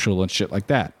social and shit like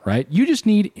that, right? You just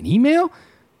need an email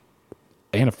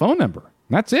and a phone number.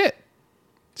 That's it.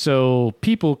 So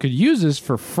people could use this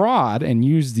for fraud and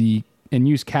use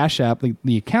Cash App,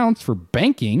 the accounts, for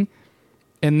banking,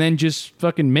 and then just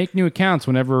fucking make new accounts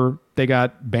whenever they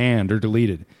got banned or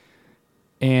deleted.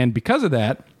 And because of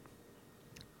that,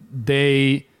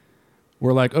 they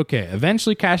were like, okay,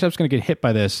 eventually Cash App's going to get hit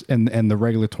by this, and the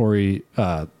regulatory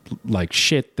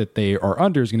shit that they are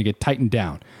under is going to get tightened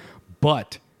down.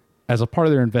 But as a part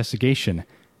of their investigation,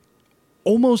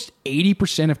 almost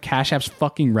 80% of Cash App's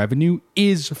fucking revenue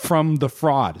is from the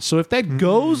fraud. So if that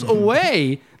goes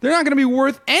away, they're not going to be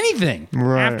worth anything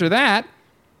after that,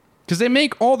 because they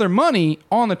make all their money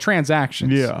on the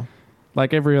transactions. Yeah.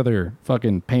 Like every other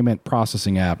fucking payment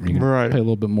processing app. You can pay a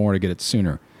little bit more to get it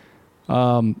sooner.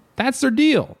 That's their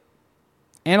deal.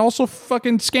 And also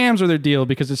fucking scams are their deal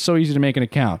because it's so easy to make an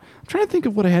account. I'm trying to think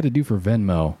of what I had to do for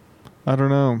Venmo. I don't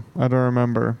know. I don't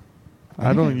remember.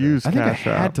 I don't use Cash App. I think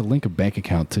I had to link a bank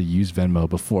account to use Venmo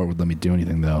before it would let me do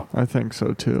anything, though. I think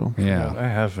so, too. Yeah. I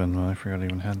have Venmo. I forgot I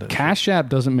even had that. Cash App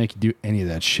doesn't make you do any of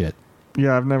that shit.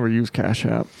 Yeah, I've never used Cash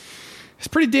App. It's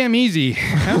pretty damn easy.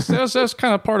 That's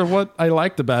kind of part of what I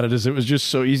liked about it, is it was just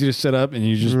so easy to set up and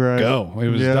you just go. It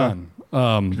was done.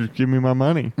 Just give me my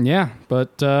money. Yeah,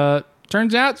 but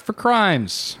turns out it's for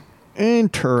crimes.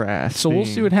 Interesting. So we'll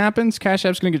see what happens. Cash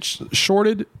App's going to get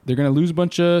shorted. They're going to lose a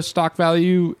bunch of stock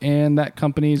value, and that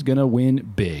company is going to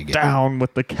win big. Down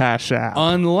with the Cash App.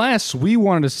 Unless we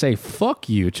wanted to say fuck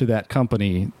you to that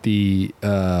company. They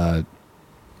have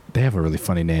a really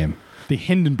funny name. The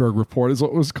Hindenburg Report is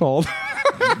what it was called.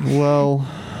 Well,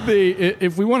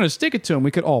 if we wanted to stick it to them,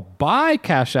 we could all buy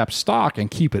Cash App stock and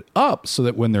keep it up so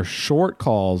that when their short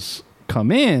calls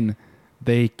come in,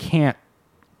 they can't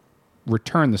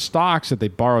return the stocks that they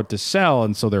borrowed to sell,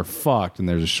 and so they're fucked, and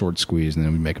there's a short squeeze, and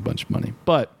then we make a bunch of money.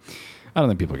 But I don't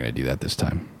think people are going to do that this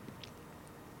time.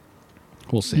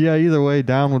 We'll see. Yeah, either way,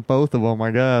 down with both of them,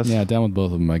 I guess. Yeah, down with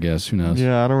both of them, I guess. Who knows?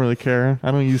 Yeah, I don't really care.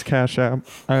 I don't use Cash App.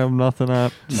 I have nothing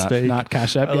at stake. Not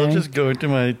Cash App. I'll just go into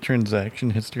my transaction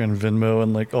history on Venmo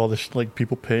and like all this, like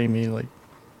people pay me, like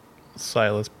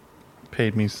Silas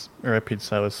paid me, or I paid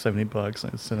Silas $70.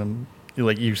 And I sent him,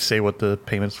 like you say what the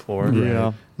payment's for.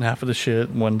 Yeah. And half of the shit,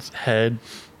 one's head,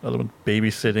 the other one's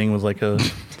babysitting was like a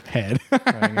head.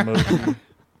 crying emoji.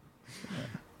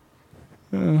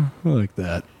 I like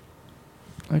that.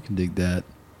 I can dig that.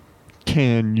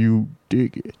 Can you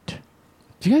dig it?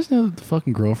 Do you guys know that the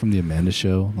fucking girl from the Amanda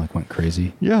Show like went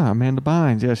crazy? Yeah, Amanda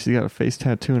Bynes. Yeah, she's got a face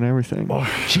tattoo and everything. Oh,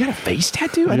 she got a face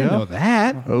tattoo? I didn't know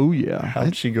that. Oh, yeah. How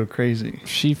did she go crazy?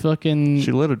 She fucking...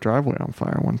 She lit a driveway on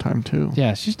fire one time, too.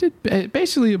 Yeah, she did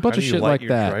basically a bunch of shit like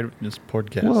that. This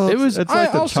podcast. Well, It was. it's like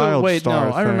I the also child wait.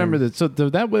 star No, I thing. remember that. So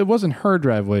that it wasn't her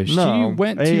driveway. No, She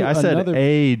went to I said another.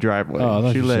 a driveway. Oh, I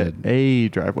thought she you lit said- a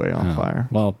driveway on Oh, fire.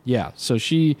 Well, yeah. So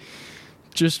she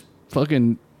just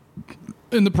fucking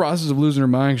in the process of losing her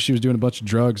mind 'cause she was doing a bunch of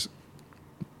drugs.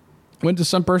 Went to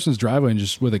some person's driveway and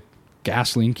just with a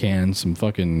gasoline can, some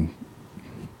fucking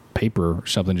paper or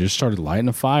something, just started lighting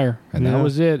a fire, and that Yeah.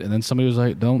 was it. And then somebody was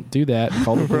like, "Don't do that."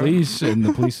 Call the police, and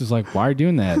the police is like, "Why are you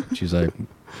doing that?" She's like,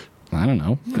 "I don't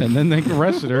know." And then they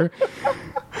arrested her,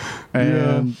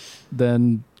 and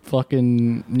then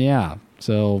fucking yeah.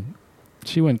 So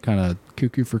she went kind of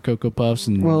cuckoo for Cocoa Puffs,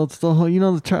 and Well, it's the whole,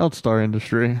 the child star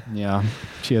industry. yeah,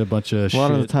 she had a bunch of A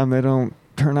lot of the shit. time they don't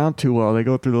turn out too well. They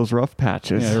go through those rough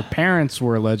patches. Yeah, her parents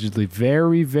were allegedly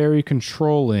very, very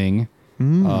controlling,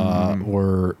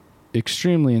 were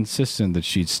extremely insistent that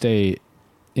she'd stay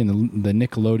in the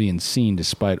Nickelodeon scene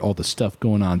despite all the stuff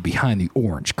going on behind the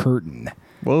orange curtain.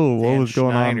 Whoa, what Dan was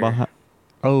going Schneider. on behind?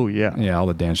 Oh, yeah. Yeah, all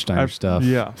the Dan Steiner stuff.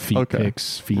 yeah, Feet okay.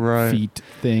 pics, feet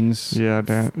things, Yeah,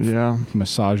 yeah.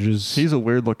 massages. He's a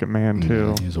weird looking man,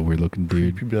 too. He's a weird looking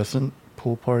dude. Prepubescent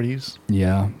pool parties.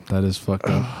 Yeah, that is fucked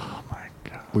up. Oh, my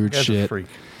God. Weird Guy's a shit. freak.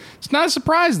 It's not a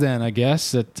surprise then, I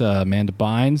guess, that Amanda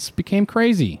Bynes became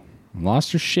crazy,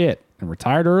 lost her shit, and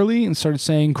retired early and started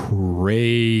saying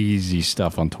crazy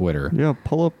stuff on Twitter. Yeah,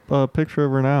 pull up a picture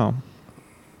of her now.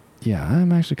 Yeah,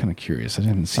 I'm actually kind of curious. I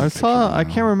haven't seen. I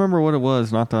can't remember what it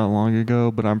was not that long ago,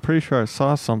 but I'm pretty sure I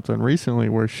saw something recently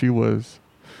where she was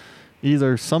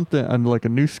either something like a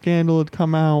new scandal had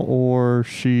come out, or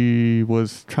she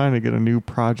was trying to get a new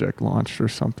project launched or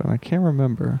something. I can't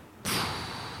remember.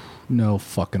 No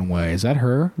fucking way. Is that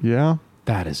her? Yeah.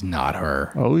 That is not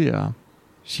her. Oh, yeah.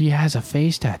 She has a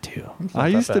face tattoo. I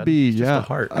used to bad. be, It's just yeah. a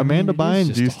heart. Amanda I mean, it is Bynes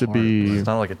just a used to heart, be It's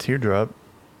not like a teardrop.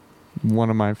 one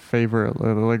of my favorite,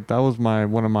 like that was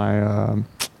one of my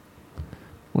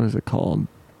what is it called,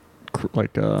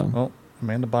 Well,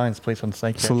 Amanda Bynes plays on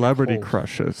psychiatric celebrity hold.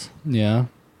 crushes. Yeah.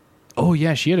 Oh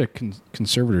yeah, she had a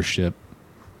conservatorship.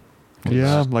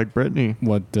 Yeah, like Britney.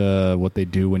 What they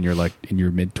do when you're like in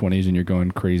your mid-20s and you're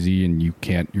going crazy and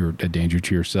you're a danger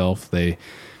to yourself. They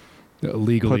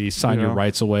legally sign your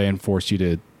rights away and force you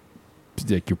to,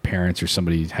 like, your parents or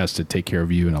somebody has to take care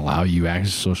of you and allow you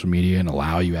access to social media and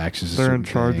allow you access to They're in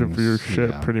certain charge of things. your shit,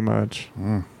 Yeah. pretty much.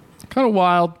 Kind of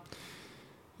wild.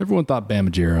 Everyone thought Bam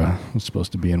Margera was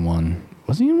supposed to be in one.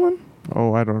 Was he in one?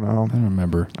 Oh, I don't know. I don't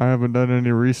remember. I haven't done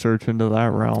any research into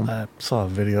that realm. I saw a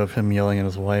video of him yelling at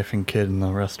his wife and kid in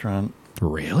the restaurant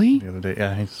Really? the other day.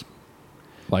 Yeah, he's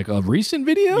Like a recent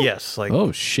video? yes, like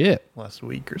Oh shit! last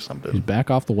week or He's something. back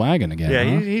off the wagon again. Yeah,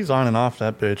 huh? he's on and off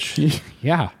that bitch.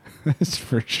 Yeah, that's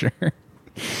for sure.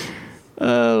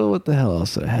 What the hell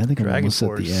else did I have? I think I'm Dragon almost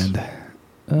Force. at the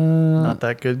end. Not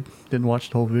that good. Didn't watch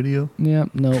the whole video. Yeah,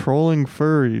 no. Trolling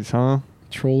furries, huh?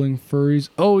 Trolling furries.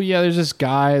 Oh yeah, there's this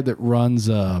guy that runs.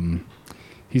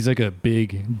 He's like a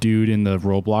big dude in the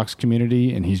Roblox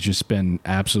community, and he's just been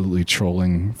absolutely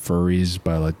trolling furries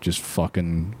by like just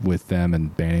fucking with them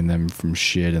and banning them from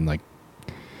shit and like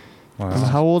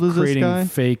How old is this creating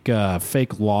guy?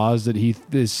 fake laws that he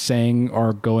is saying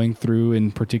are going through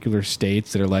in particular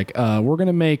states that are like, we're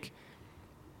gonna make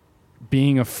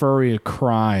being a furry a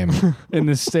crime in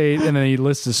the state, and then he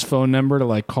lists his phone number to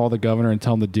like call the governor and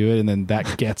tell him to do it, and then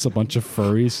that gets a bunch of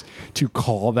furries to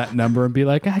call that number and be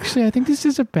like, actually, I think this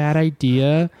is a bad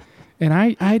idea, and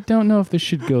I don't know if this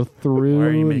should go through. Why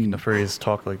are you making the furries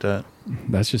talk like that?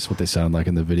 That's just what they sound like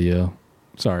in the video.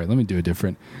 Sorry, let me do a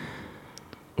different.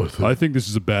 I think this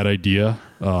is a bad idea.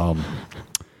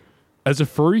 As a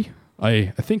furry, I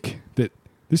think that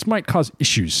this might cause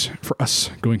issues for us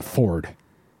going forward.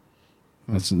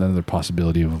 That's another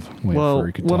possibility of a way a Well,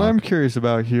 furry could what talk. I'm curious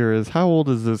about here is how old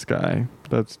is this guy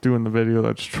that's doing the video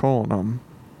that's trolling him?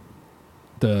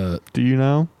 The Do you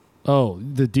know?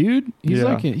 the dude, he's Yeah.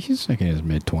 like in his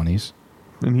mid-20s.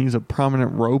 And he's a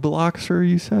prominent Robloxer,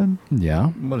 you said? Yeah.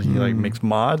 What, he like makes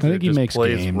mods? I or think he just makes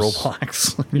plays games.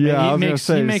 Roblox. Yeah, I he was gonna makes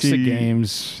say, he makes the see-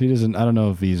 games. He doesn't. I don't know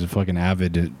if he's a fucking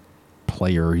avid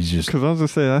player. He's just. Because I was going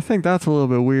to say, I think that's a little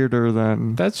bit weirder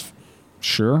than... That's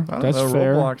sure. I don't That's know,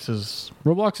 fair.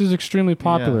 Roblox is extremely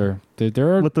popular.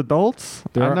 There are With adults?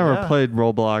 There I've are- never yeah. played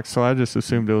Roblox, so I just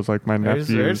assumed it was like my nephews.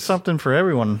 there's something for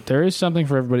everyone. there is something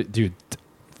for everybody, dude.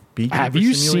 Beekeeper Have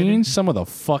you Simulator? seen some of the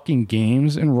fucking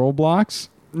games in Roblox?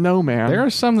 No, man. There are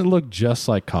some that look just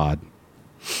like COD,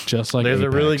 just like There's a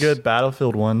Apex. really good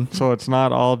Battlefield one. So it's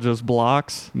not all just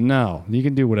blocks? No, you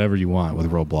can do whatever you want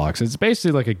with Roblox. It's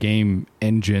basically like a game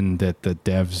engine that the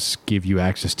devs give you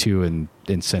access to and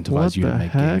incentivize What you to the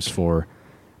make heck? games for.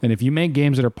 And if you make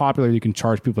games that are popular, you can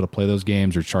charge people to play those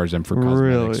games or charge them for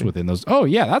cosmetics Really? within those. Oh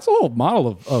yeah, that's a whole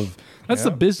model of that's the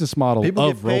Yeah. business model People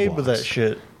of get paid Roblox. with that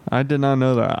shit. I did not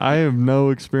know that. I have no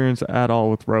experience at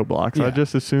all with Roblox. Yeah. I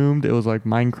just assumed it was like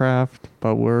Minecraft,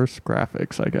 but worse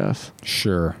graphics, I guess.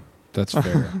 Sure, that's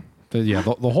fair. The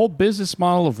whole business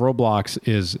model of Roblox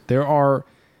is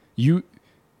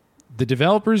the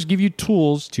developers give you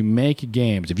tools to make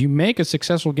games. If you make a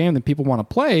successful game that people want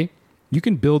to play, you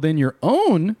can build in your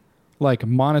own like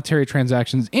monetary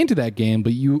transactions into that game,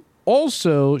 but you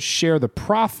also share the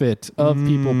profit of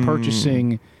people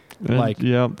purchasing And, like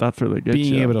yeah, that's where they get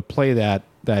being you. able to play that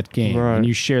game, Right. and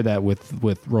you share that with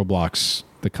Roblox,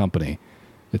 the company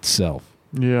itself.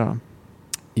 Yeah.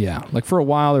 Yeah, like for a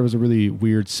while there was a really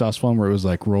weird sus one where it was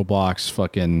like Roblox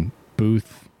fucking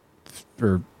booth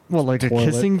or Well, like a toilet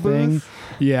kissing thing. booth?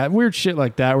 Yeah, weird shit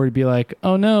like that where it'd be like,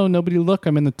 oh no, nobody look,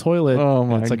 I'm in the toilet. Oh, And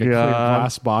my it's like a clear God.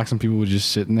 glass box and people would just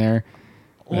sit in there.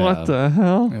 What the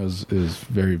hell? It was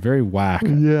very, very whack.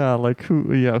 Yeah, like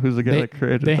who? Yeah, who's the guy that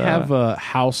created They that? have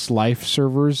house life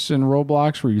servers in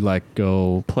Roblox where you like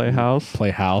go play house.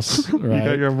 play house. Right? You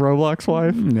got your Roblox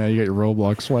wife. Yeah, you got your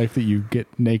Roblox wife that you get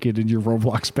naked in your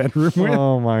Roblox bedroom with.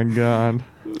 Oh my god.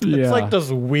 Yeah. It's like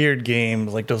those weird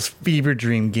games, like those fever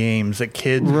dream games that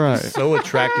kids Right. are so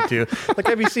attracted to. Like,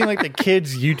 have you seen like the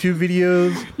kids' YouTube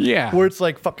videos? Yeah. Where it's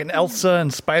like fucking Elsa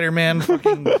and Spider-Man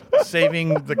fucking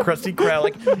saving the Krusty Krab.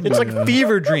 Like, it's like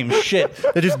fever dream shit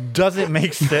that just doesn't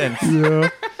make sense. Yeah.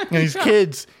 And these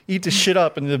kids eat the shit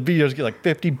up and the videos get like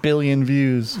 50 billion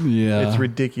views. Yeah. It's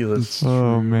ridiculous.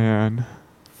 Oh man.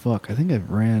 Fuck, I think I've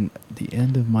ran the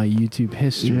end of my YouTube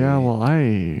history. Yeah. Well,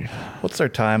 What's our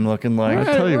time looking like? I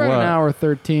tell you we're at what, an hour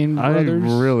 13, brothers.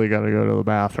 really got to go to the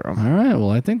bathroom. All right, well,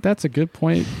 I think that's a good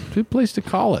point. Good place to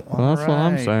call it. Well, that's what I'm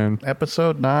Alright. saying.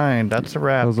 Episode 9. That's a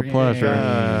wrap. It was a pleasure.